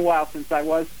 Because it's been a while since I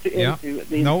was into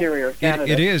the interior of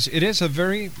Canada. It is. It is a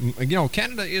very,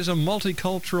 Canada is a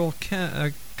multicultural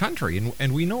country,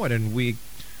 and we know it, and we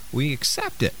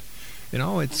accept it.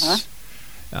 It's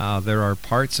there are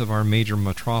parts of our major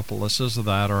metropolises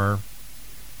that are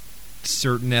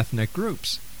certain ethnic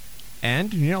groups,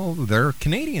 and they're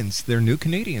Canadians. They're new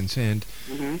Canadians, and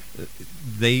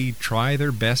they try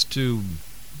their best to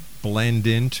blend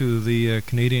into the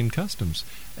Canadian customs.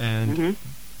 And,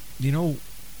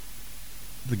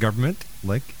 the government,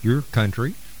 like your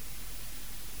country,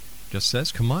 just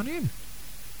says, come on in.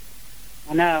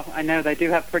 I know. They do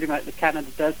have pretty much,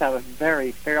 Canada does have a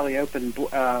very fairly open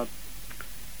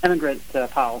immigrant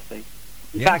policy.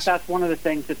 In fact, that's one of the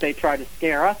things that they try to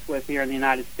scare us with here in the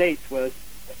United States was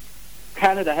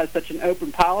Canada has such an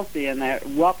open policy and they're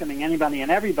welcoming anybody and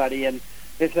everybody, and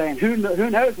they're saying, who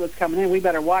knows what's coming in? We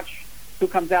better watch who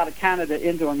comes out of Canada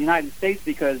into the United States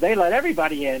because they let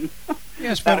everybody in.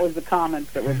 Yes, that was the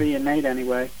comments that were being made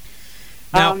anyway.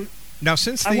 Now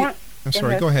since the... I'm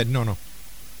sorry, go ahead. No.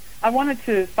 I wanted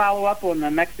to follow up on the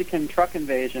Mexican truck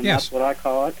invasion. Yes. That's what I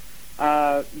call it.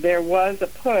 There was a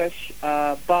push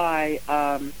by...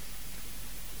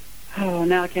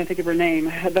 now I can't think of her name.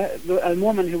 A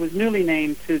woman who was newly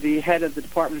named to the head of the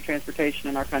Department of Transportation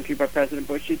in our country by President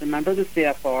Bush. She's a member of the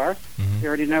CFR. You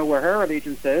already know where her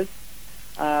allegiance is.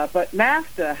 But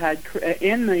NAFTA had,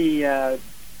 in the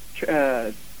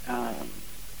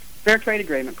Fair Trade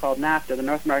Agreement called NAFTA, the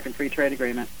North American Free Trade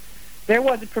Agreement, there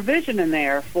was a provision in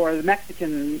there for the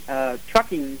Mexican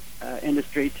trucking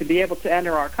industry to be able to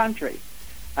enter our country.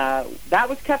 That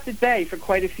was kept at bay for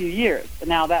quite a few years.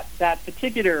 Now, that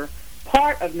particular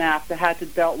part of NAFTA had to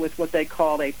deal with what they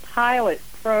called a pilot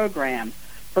program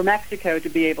for Mexico to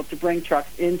be able to bring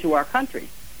trucks into our country.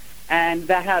 And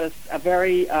that had a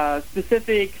very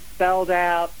specific,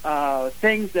 spelled-out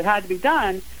things that had to be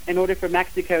done in order for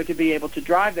Mexico to be able to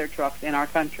drive their trucks in our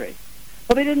country.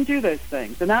 Well, they didn't do those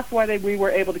things, and that's why we were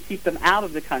able to keep them out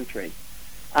of the country.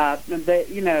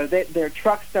 Their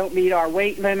trucks don't meet our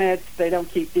weight limits. They don't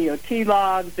keep DOT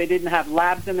logs. They didn't have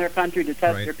labs in their country to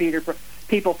test their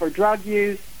people for drug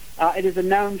use. It is a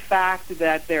known fact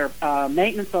that their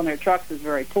maintenance on their trucks is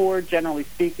very poor, generally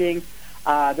speaking.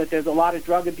 That there's a lot of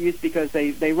drug abuse because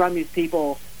they run these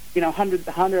people,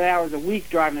 100 hours a week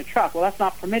driving a truck. Well, that's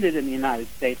not permitted in the United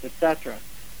States, etc.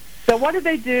 So what did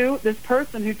they do? This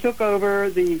person who took over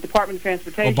the Department of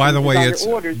Transportation. By the way,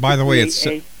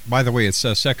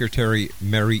 it's Secretary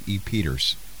Mary E.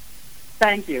 Peters.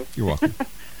 Thank you. You're welcome.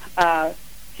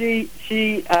 She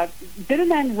didn't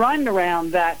then run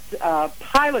around that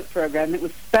pilot program that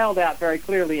was spelled out very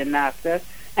clearly in NAFTA,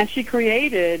 and she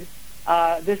created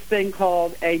this thing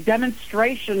called a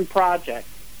demonstration project.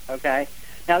 Okay,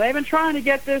 now they've been trying to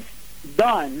get this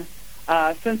done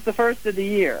since the first of the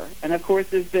year, and of course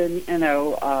there's been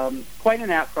quite an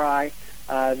outcry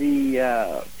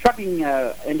the trucking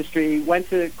industry went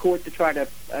to court to try to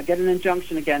get an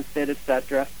injunction against it,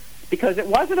 etc., because it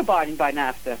wasn't abiding by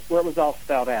NAFTA, where it was all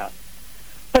spelled out.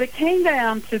 But it came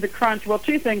down to the crunch. Well,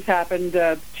 two things happened.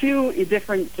 Two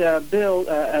different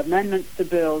amendments to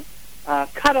bills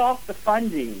cut off the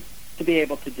funding to be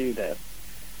able to do this.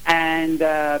 And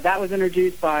that was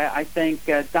introduced by, I think,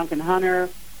 Duncan Hunter,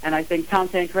 and I think Tom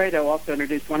Tancredo also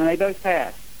introduced one, and they both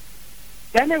passed.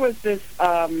 Then there was this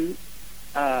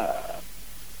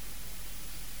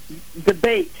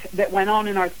debate that went on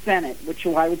in our Senate, which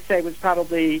I would say was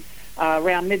probably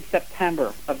around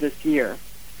mid-September of this year.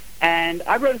 And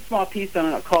I wrote a small piece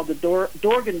on it called the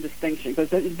Dorgan distinction,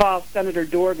 because it involves Senator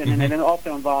Dorgan, and it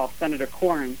also involves Senator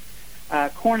Cornyn.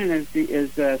 Cornyn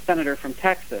is a senator from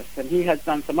Texas, and he has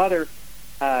done some other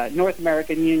North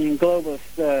American Union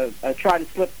globalists try to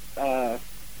slip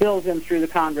bills in through the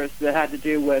Congress that had to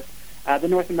do with the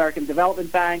North American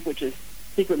Development Bank, which is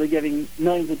secretly giving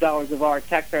millions of dollars of our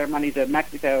taxpayer money to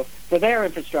Mexico for their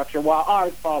infrastructure while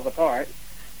ours falls apart.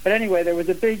 But anyway, there was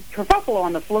a big kerfuffle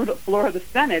on the floor of the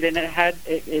Senate, and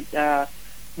it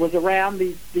was around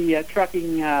the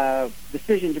trucking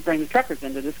decision to bring the truckers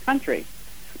into this country.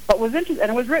 But was interesting,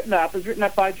 and it was written up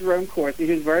by Jerome Corsi,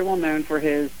 who's very well known for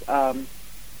his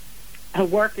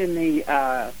work in the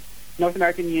North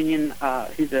American Union.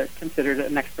 He's considered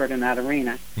an expert in that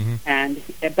arena.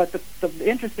 But the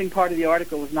interesting part of the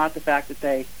article was not the fact that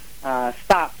they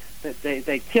stopped. That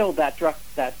they killed that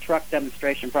truck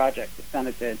demonstration project. The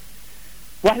Senate did.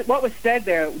 What was said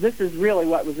there? This is really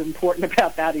what was important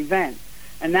about that event,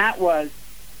 and that was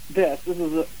this. This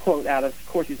is a quote out of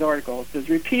Corsi's article. It says,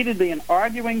 repeatedly in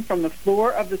arguing from the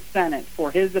floor of the Senate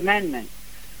for his amendment,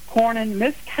 Cornyn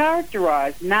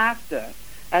mischaracterized NAFTA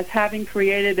as having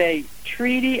created a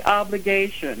treaty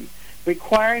obligation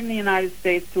requiring the United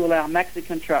States to allow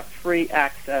Mexican trucks free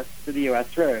access to the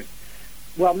U.S. road.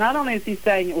 Well, not only is he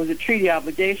saying it was a treaty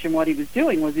obligation, what he was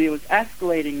doing was he was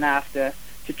escalating NAFTA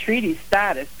to treaty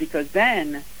status, because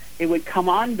then it would come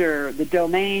under the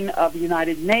domain of the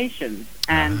United Nations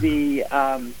and the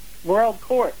World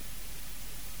Court,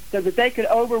 so that they could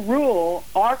overrule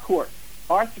our court,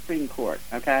 our Supreme Court,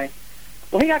 okay?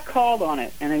 Well, he got called on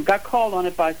it, and he got called on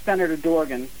it by Senator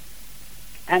Dorgan,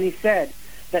 and he said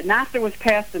that NAFTA was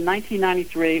passed in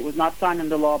 1993. It was not signed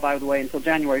into law, by the way, until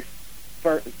January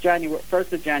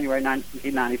 1st of January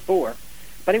 1994.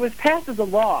 But it was passed as a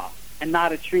law and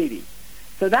not a treaty.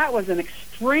 So that was an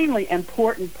extremely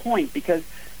important point, because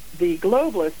the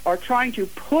globalists are trying to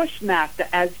push NAFTA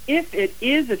as if it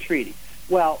is a treaty.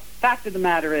 Well, fact of the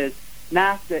matter is,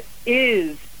 NAFTA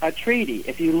is a treaty.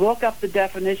 If you look up the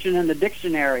definition in the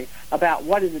dictionary about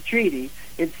what is a treaty,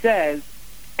 it says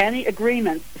any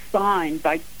agreement signed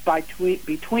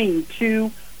between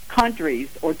two countries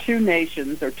or two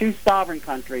nations or two sovereign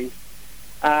countries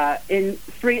in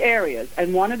three areas,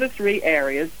 and one of the three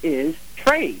areas is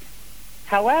trade.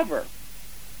 However,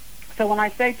 so when I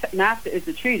say NAFTA is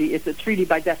a treaty, it's a treaty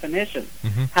by definition.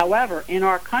 However, in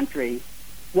our country,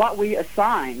 what we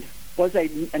assigned was a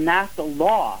NAFTA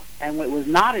law, and it was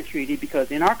not a treaty,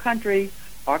 because in our country,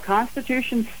 our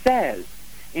Constitution says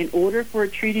in order for a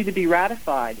treaty to be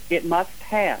ratified, it must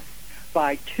pass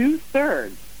by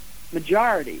 2/3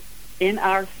 majority in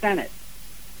our Senate,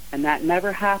 and that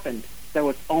never happened. So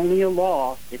it's only a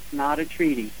law, it's not a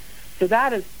treaty. So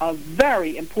that is a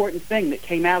very important thing that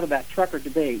came out of that trucker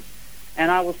debate. And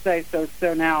I will say, so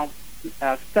now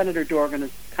Senator Dorgan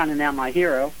is kind of now my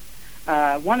hero.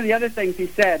 One of the other things he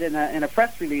said in a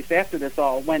press release after this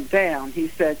all went down, he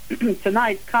said,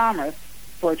 tonight's commerce,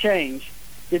 for a change,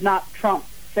 did not trump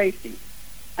safety.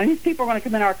 And these people are going to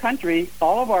come in our country,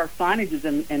 all of our signage is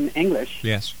in English.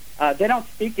 Yes. They don't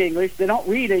speak English. They don't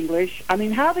read English. I mean,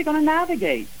 how are they going to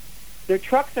navigate? Their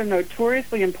trucks are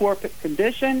notoriously in poor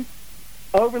condition,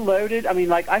 overloaded. I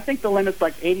mean, I think the limit's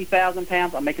 80,000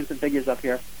 pounds. I'm making some figures up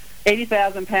here.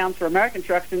 80,000 pounds for American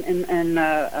trucks. In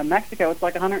Mexico, it's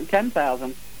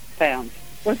 110,000 pounds.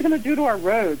 What's it going to do to our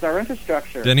roads, our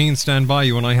infrastructure? DANEEN, stand by.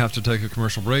 You and I have to take a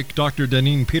commercial break. Dr.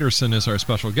 DANEEN Petersen is our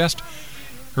special guest.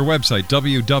 Her website,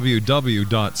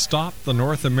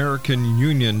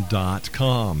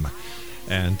 www.stopthenorthamericanyunion.com.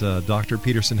 And Dr.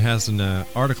 Petersen has an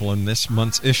article in this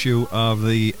month's issue of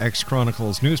the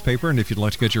X-Chronicles newspaper. And if you'd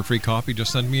like to get your free copy,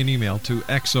 just send me an email to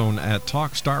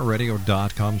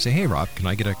xzone@talkstarradio.com. Say, hey, Rob, can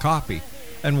I get a copy?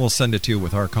 And we'll send it to you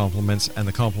with our compliments and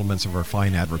the compliments of our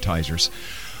fine advertisers.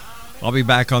 I'll be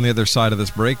back on the other side of this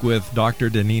break with Dr.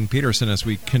 DANEEN Petersen as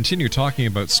we continue talking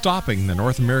about stopping the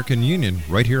North American Union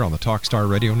right here on the Talkstar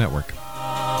Radio Network.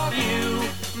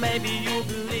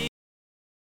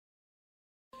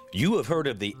 You have heard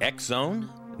of the X Zone?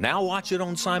 Now watch it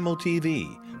on Simul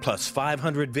TV, plus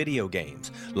 500 video games,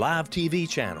 live TV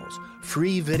channels,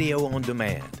 free video on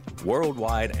demand,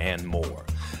 worldwide, and more.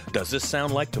 Does this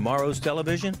sound like tomorrow's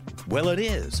television? Well, it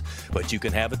is, but you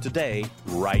can have it today,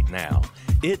 right now.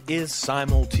 It is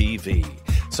Simul TV.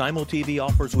 Simul TV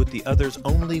offers what the others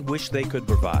only wish they could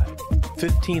provide.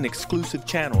 15 exclusive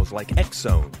channels like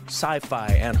X-Zone, Sci-Fi,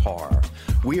 and Horror.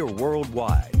 We are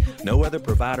worldwide. No other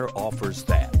provider offers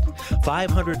that.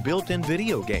 500 built-in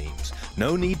video games.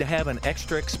 No need to have an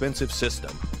extra expensive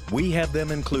system. We have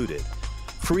them included.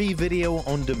 Free video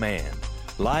on demand.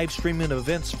 Live streaming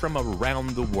events from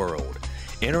around the world.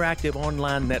 Interactive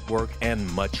online network, and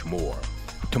much more.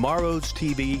 Tomorrow's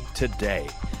TV today.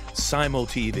 Simul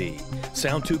TV.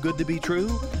 Sound too good to be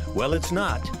true? Well, it's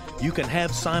not. You can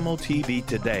have Simul TV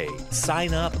today.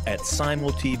 Sign up at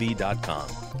simultv.com.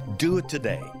 Do it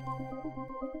today.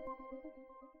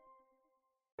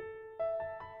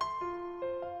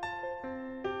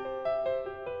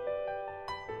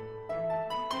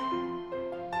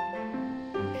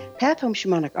 Path Home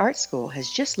Shamanic Art School has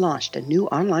just launched a new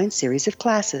online series of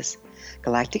classes,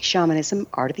 Galactic Shamanism,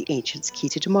 Art of the Ancients, Key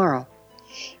to Tomorrow.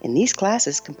 In these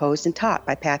classes, composed and taught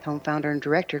by Path Home founder and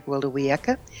director Gwilda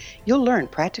Wiyaka, you'll learn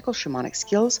practical shamanic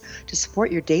skills to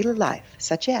support your daily life,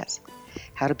 such as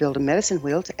how to build a medicine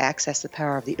wheel to access the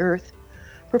power of the earth,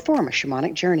 perform a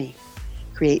shamanic journey,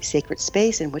 create sacred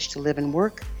space in which to live and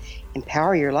work,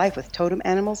 empower your life with totem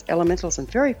animals, elementals,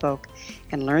 and fairy folk,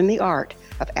 and learn the art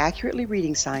of accurately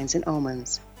reading signs and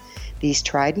omens. These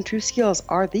tried and true skills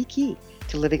are the key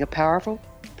to living a powerful,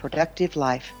 productive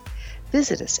life.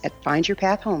 Visit us at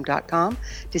findyourpathhome.com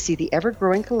to see the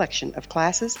ever-growing collection of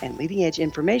classes and leading-edge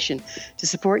information to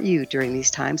support you during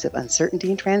these times of uncertainty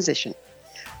and transition.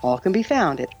 All can be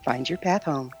found at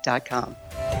findyourpathhome.com.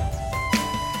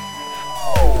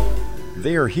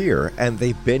 They are here, and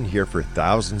they've been here for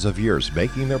thousands of years,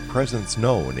 making their presence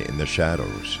known in the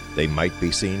shadows. They might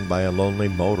be seen by a lonely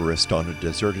motorist on a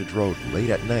deserted road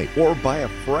late at night, or by a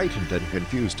frightened and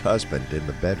confused husband in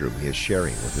the bedroom he is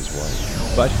sharing with his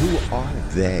wife. But who are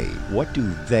they? What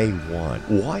do they want?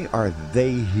 Why are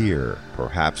they here?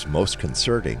 Perhaps most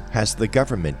concerning, has the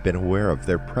government been aware of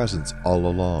their presence all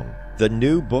along? The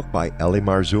new book by Ellie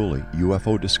Marzulli,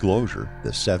 UFO Disclosure, the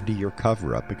 70-year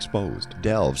cover-up exposed,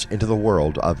 delves into the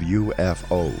world of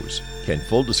UFOs. Can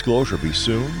full disclosure be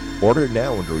soon? Order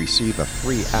now and receive a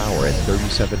free hour and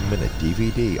 37-minute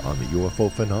DVD on the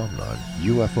UFO phenomenon.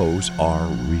 UFOs are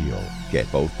real. Get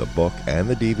both the book and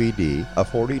the DVD, a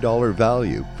 $40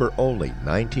 value, for only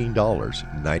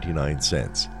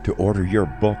 $19.99. To order your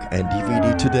book and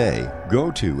DVD today,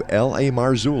 go to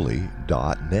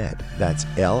lamarzulli.net. That's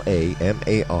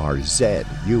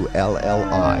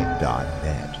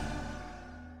LAMARZULLI.net.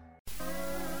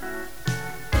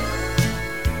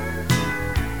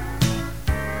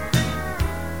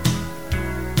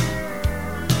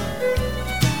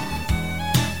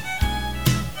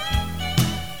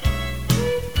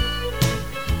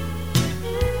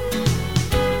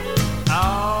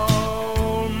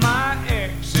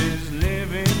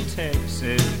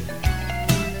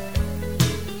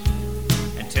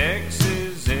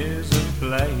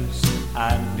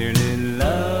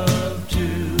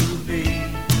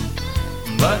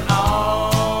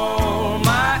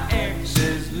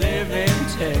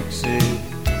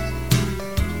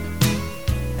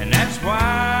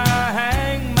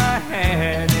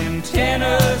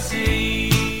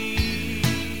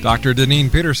 Dr.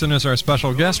 DANEEN Petersen is our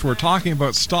special guest. We're talking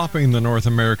about stopping the North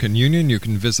American Union. You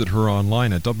can visit her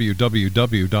online at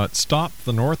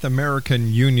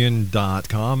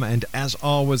www.stopthenorthamericanunion.com. And as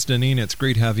always, DANEEN, it's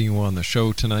great having you on the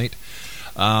show tonight.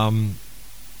 Are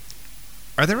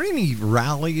there any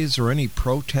rallies or any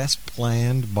protests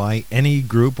planned by any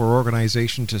group or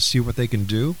organization to see what they can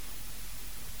do?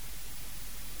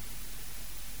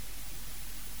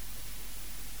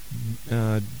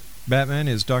 Batman,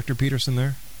 is Dr. Petersen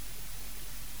there?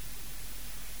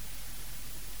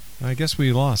 I guess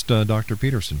we lost Dr.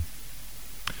 Petersen.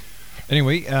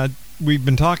 Anyway, we've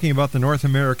been talking about the North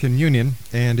American Union,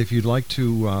 and if you'd like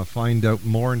to find out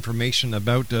more information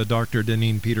about Dr.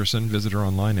 DANEEN Petersen, visit her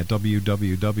online at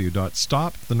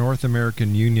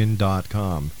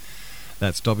www.stopthenorthamericanunion.com.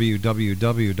 That's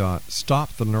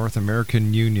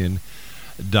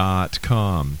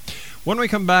www.stopthenorthamericanunion.com. When we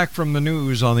come back from the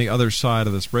news on the other side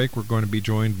of this break, we're going to be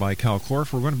joined by Cal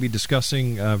Korff. We're going to be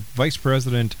discussing Vice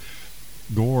President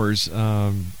Gore's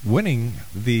winning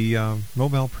the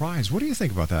Nobel Prize. What do you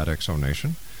think about that, Exo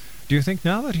Nation? Do you think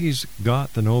now that he's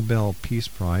got the Nobel Peace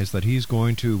Prize that he's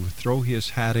going to throw his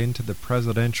hat into the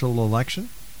presidential election?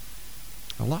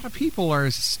 A lot of people are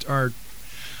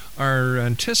are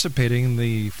anticipating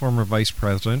the former vice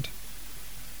president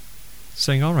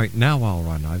saying, all right, now I'll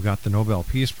run. I've got the Nobel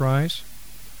Peace Prize.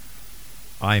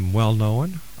 I'm well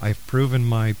known. I've proven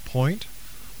my point.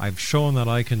 I've shown that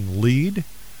I can lead.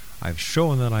 I've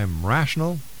shown that I'm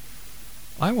rational.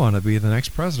 I want to be the next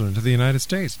president of the United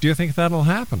States. Do you think that'll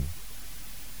happen?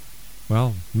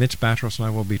 Well, Mitch Batros and I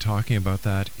will be talking about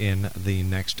that in the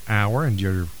next hour, and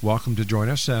you're welcome to join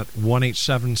us at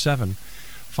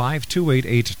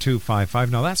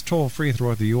 1-877-528-8255. Now, that's toll-free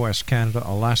throughout the U.S., Canada,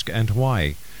 Alaska, and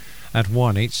Hawaii at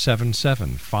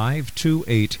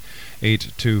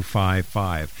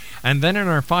 1-877-528-8255. And then in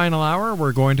our final hour,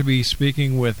 we're going to be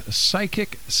speaking with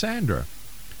Psychic Sandra,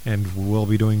 and we'll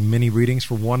be doing mini readings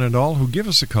for one and all who give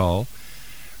us a call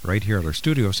right here at our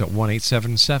studios at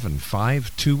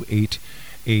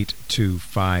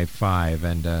 1-877-528-8255.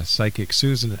 And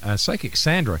Psychic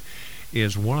Sandra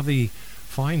is one of the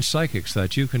fine psychics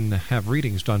that you can have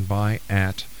readings done by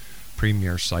at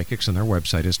Premier Psychics, and their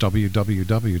website is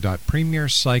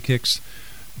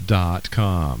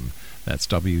www.premierpsychics.com. That's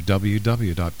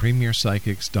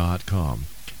www.premierpsychics.com.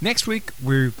 Next week,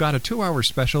 we've got a 2-hour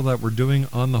special that we're doing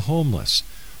on the homeless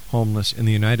in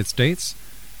the United States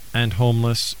and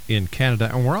homeless in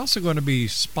Canada, and we're also going to be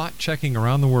spot checking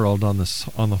around the world on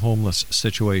the homeless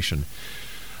situation.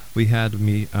 We had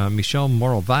Michelle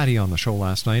Morovati on the show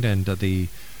last night, and the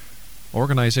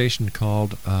organization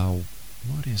called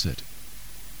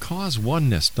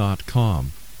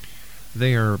CauseOneness.com.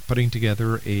 They are putting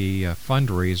together a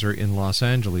fundraiser in Los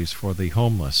Angeles for the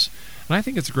homeless, and I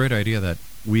think it's a great idea that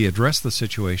we address the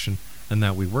situation and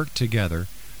that we work together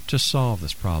to solve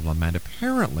this problem. And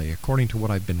apparently, according to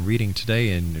what I've been reading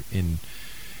today in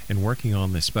working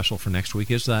on this special for next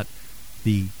week, is that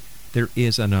there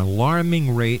is an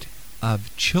alarming rate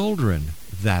of children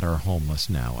that are homeless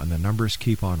now, and the numbers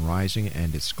keep on rising,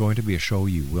 and it's going to be a show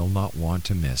you will not want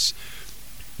to miss.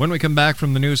 When we come back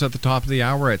from the news at the top of the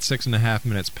hour at 6.5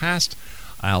 minutes past,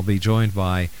 I'll be joined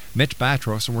by Mitch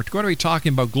Batros, and we're going to be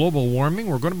talking about global warming.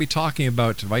 We're going to be talking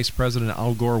about Vice President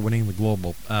Al Gore winning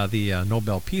the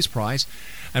Nobel Peace Prize,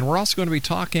 and we're also going to be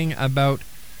talking about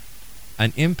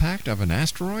an impact of an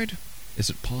asteroid.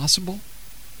 Is it possible?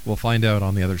 We'll find out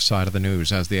on the other side of the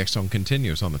news as the X-Zone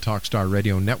continues on the Talkstar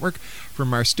Radio Network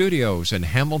from our studios in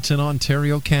Hamilton,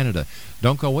 Ontario, Canada.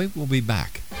 Don't go away. We'll be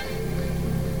back.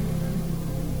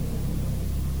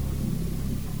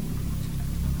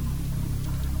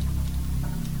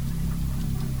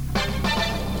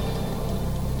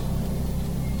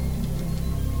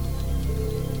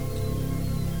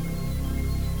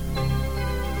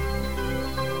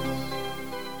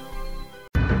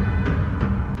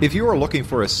 If you are looking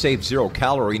for a safe,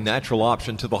 zero-calorie natural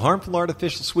option to the harmful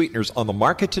artificial sweeteners on the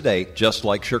market today, Just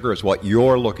Like Sugar is what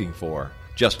you're looking for.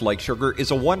 Just Like Sugar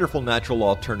is a wonderful natural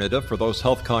alternative for those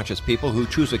health-conscious people who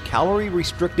choose a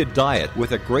calorie-restricted diet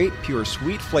with a great, pure,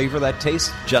 sweet flavor that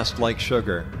tastes just like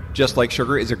sugar. Just Like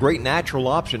Sugar is a great natural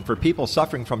option for people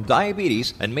suffering from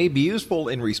diabetes and may be useful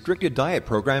in restricted diet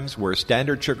programs where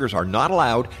standard sugars are not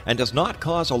allowed and does not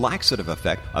cause a laxative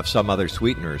effect of some other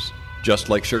sweeteners. Just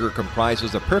Like Sugar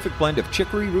comprises a perfect blend of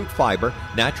chicory root fiber,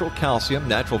 natural calcium,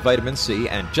 natural vitamin C,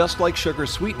 and Just Like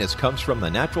Sugar's sweetness comes from the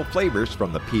natural flavors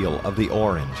from the peel of the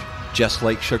orange. Just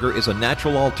Like Sugar is a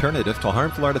natural alternative to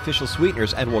harmful artificial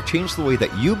sweeteners and will change the way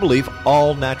that you believe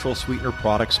all natural sweetener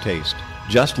products taste.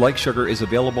 Just Like Sugar is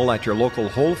available at your local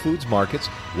Whole Foods markets,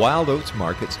 Wild Oats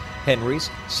markets,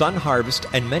 Henry's, Sun Harvest,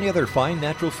 and many other fine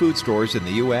natural food stores in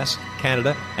the U.S.,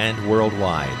 Canada, and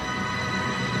worldwide.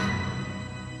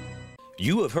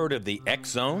 You have heard of the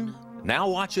X-Zone? Now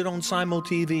watch it on Simul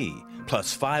TV,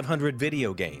 plus 500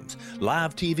 video games,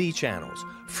 live TV channels,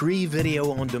 free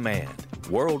video on demand,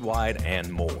 worldwide,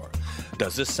 and more.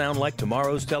 Does this sound like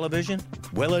tomorrow's television?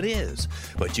 Well, it is,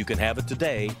 but you can have it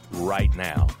today, right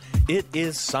now. It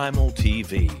is Simul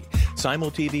TV.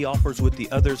 Simul TV offers what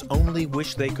the others only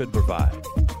wish they could provide.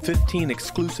 15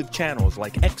 exclusive channels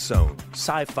like X-Zone,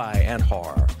 Sci-Fi, and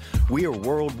Horror. We are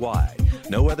worldwide.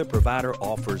 No other provider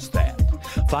offers that.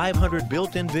 500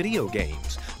 built-in video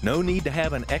games. No need to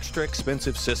have an extra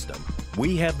expensive system.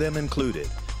 We have them included.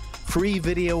 Free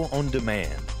video on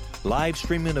demand. Live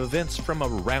streaming events from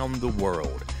around the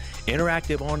world.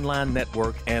 Interactive online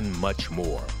network, and much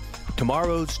more.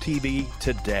 Tomorrow's TV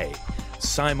today.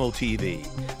 Simul TV.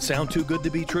 Sound too good to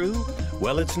be true?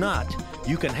 Well, it's not.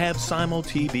 You can have Simul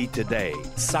TV today.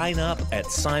 Sign up at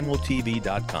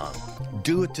simultv.com.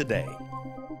 Do it today.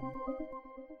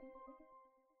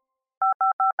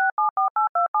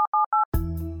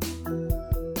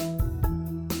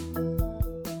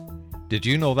 Did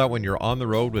you know that when you're on the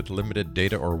road with limited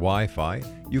data or Wi-Fi,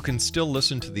 you can still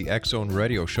listen to the X-Zone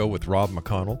Radio Show with Rob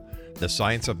McConnell, The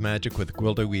Science of Magic with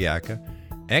Gwilda Wiyaka,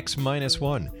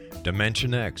 X-1,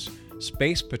 Dimension X,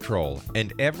 Space Patrol,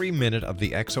 and every minute of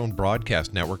the X-Zone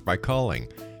Broadcast Network by calling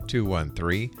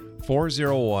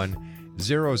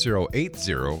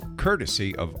 213-401-0080,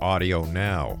 courtesy of Audio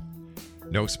Now.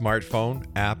 No smartphone,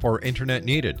 app, or internet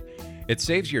needed. It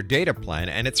saves your data plan,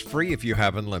 and it's free if you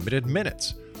have unlimited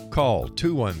minutes. Call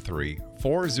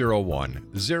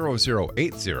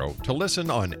 213-401-0080 to listen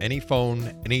on any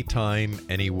phone, anytime,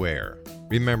 anywhere.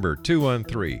 Remember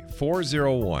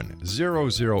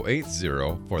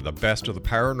 213-401-0080 for the best of the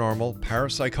paranormal,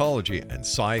 parapsychology, and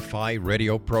sci-fi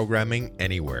radio programming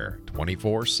anywhere,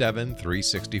 24/7,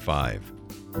 365.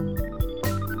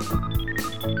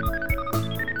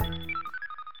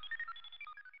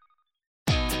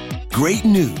 Great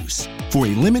news! For a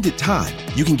limited time,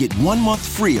 you can get 1 month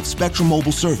free of Spectrum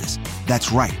Mobile service. That's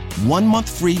right, 1 month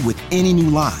free with any new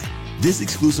line. This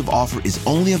exclusive offer is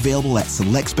only available at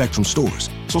select Spectrum stores,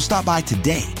 so stop by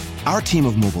today. Our team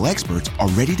of mobile experts are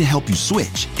ready to help you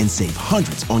switch and save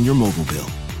hundreds on your mobile bill.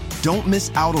 Don't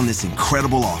miss out on this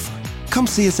incredible offer. Come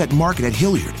see us at Market at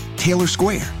Hilliard, Taylor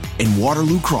Square, and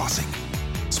Waterloo Crossing.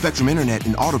 Spectrum Internet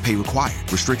and autopay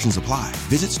required. Restrictions apply.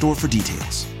 Visit store for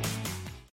details.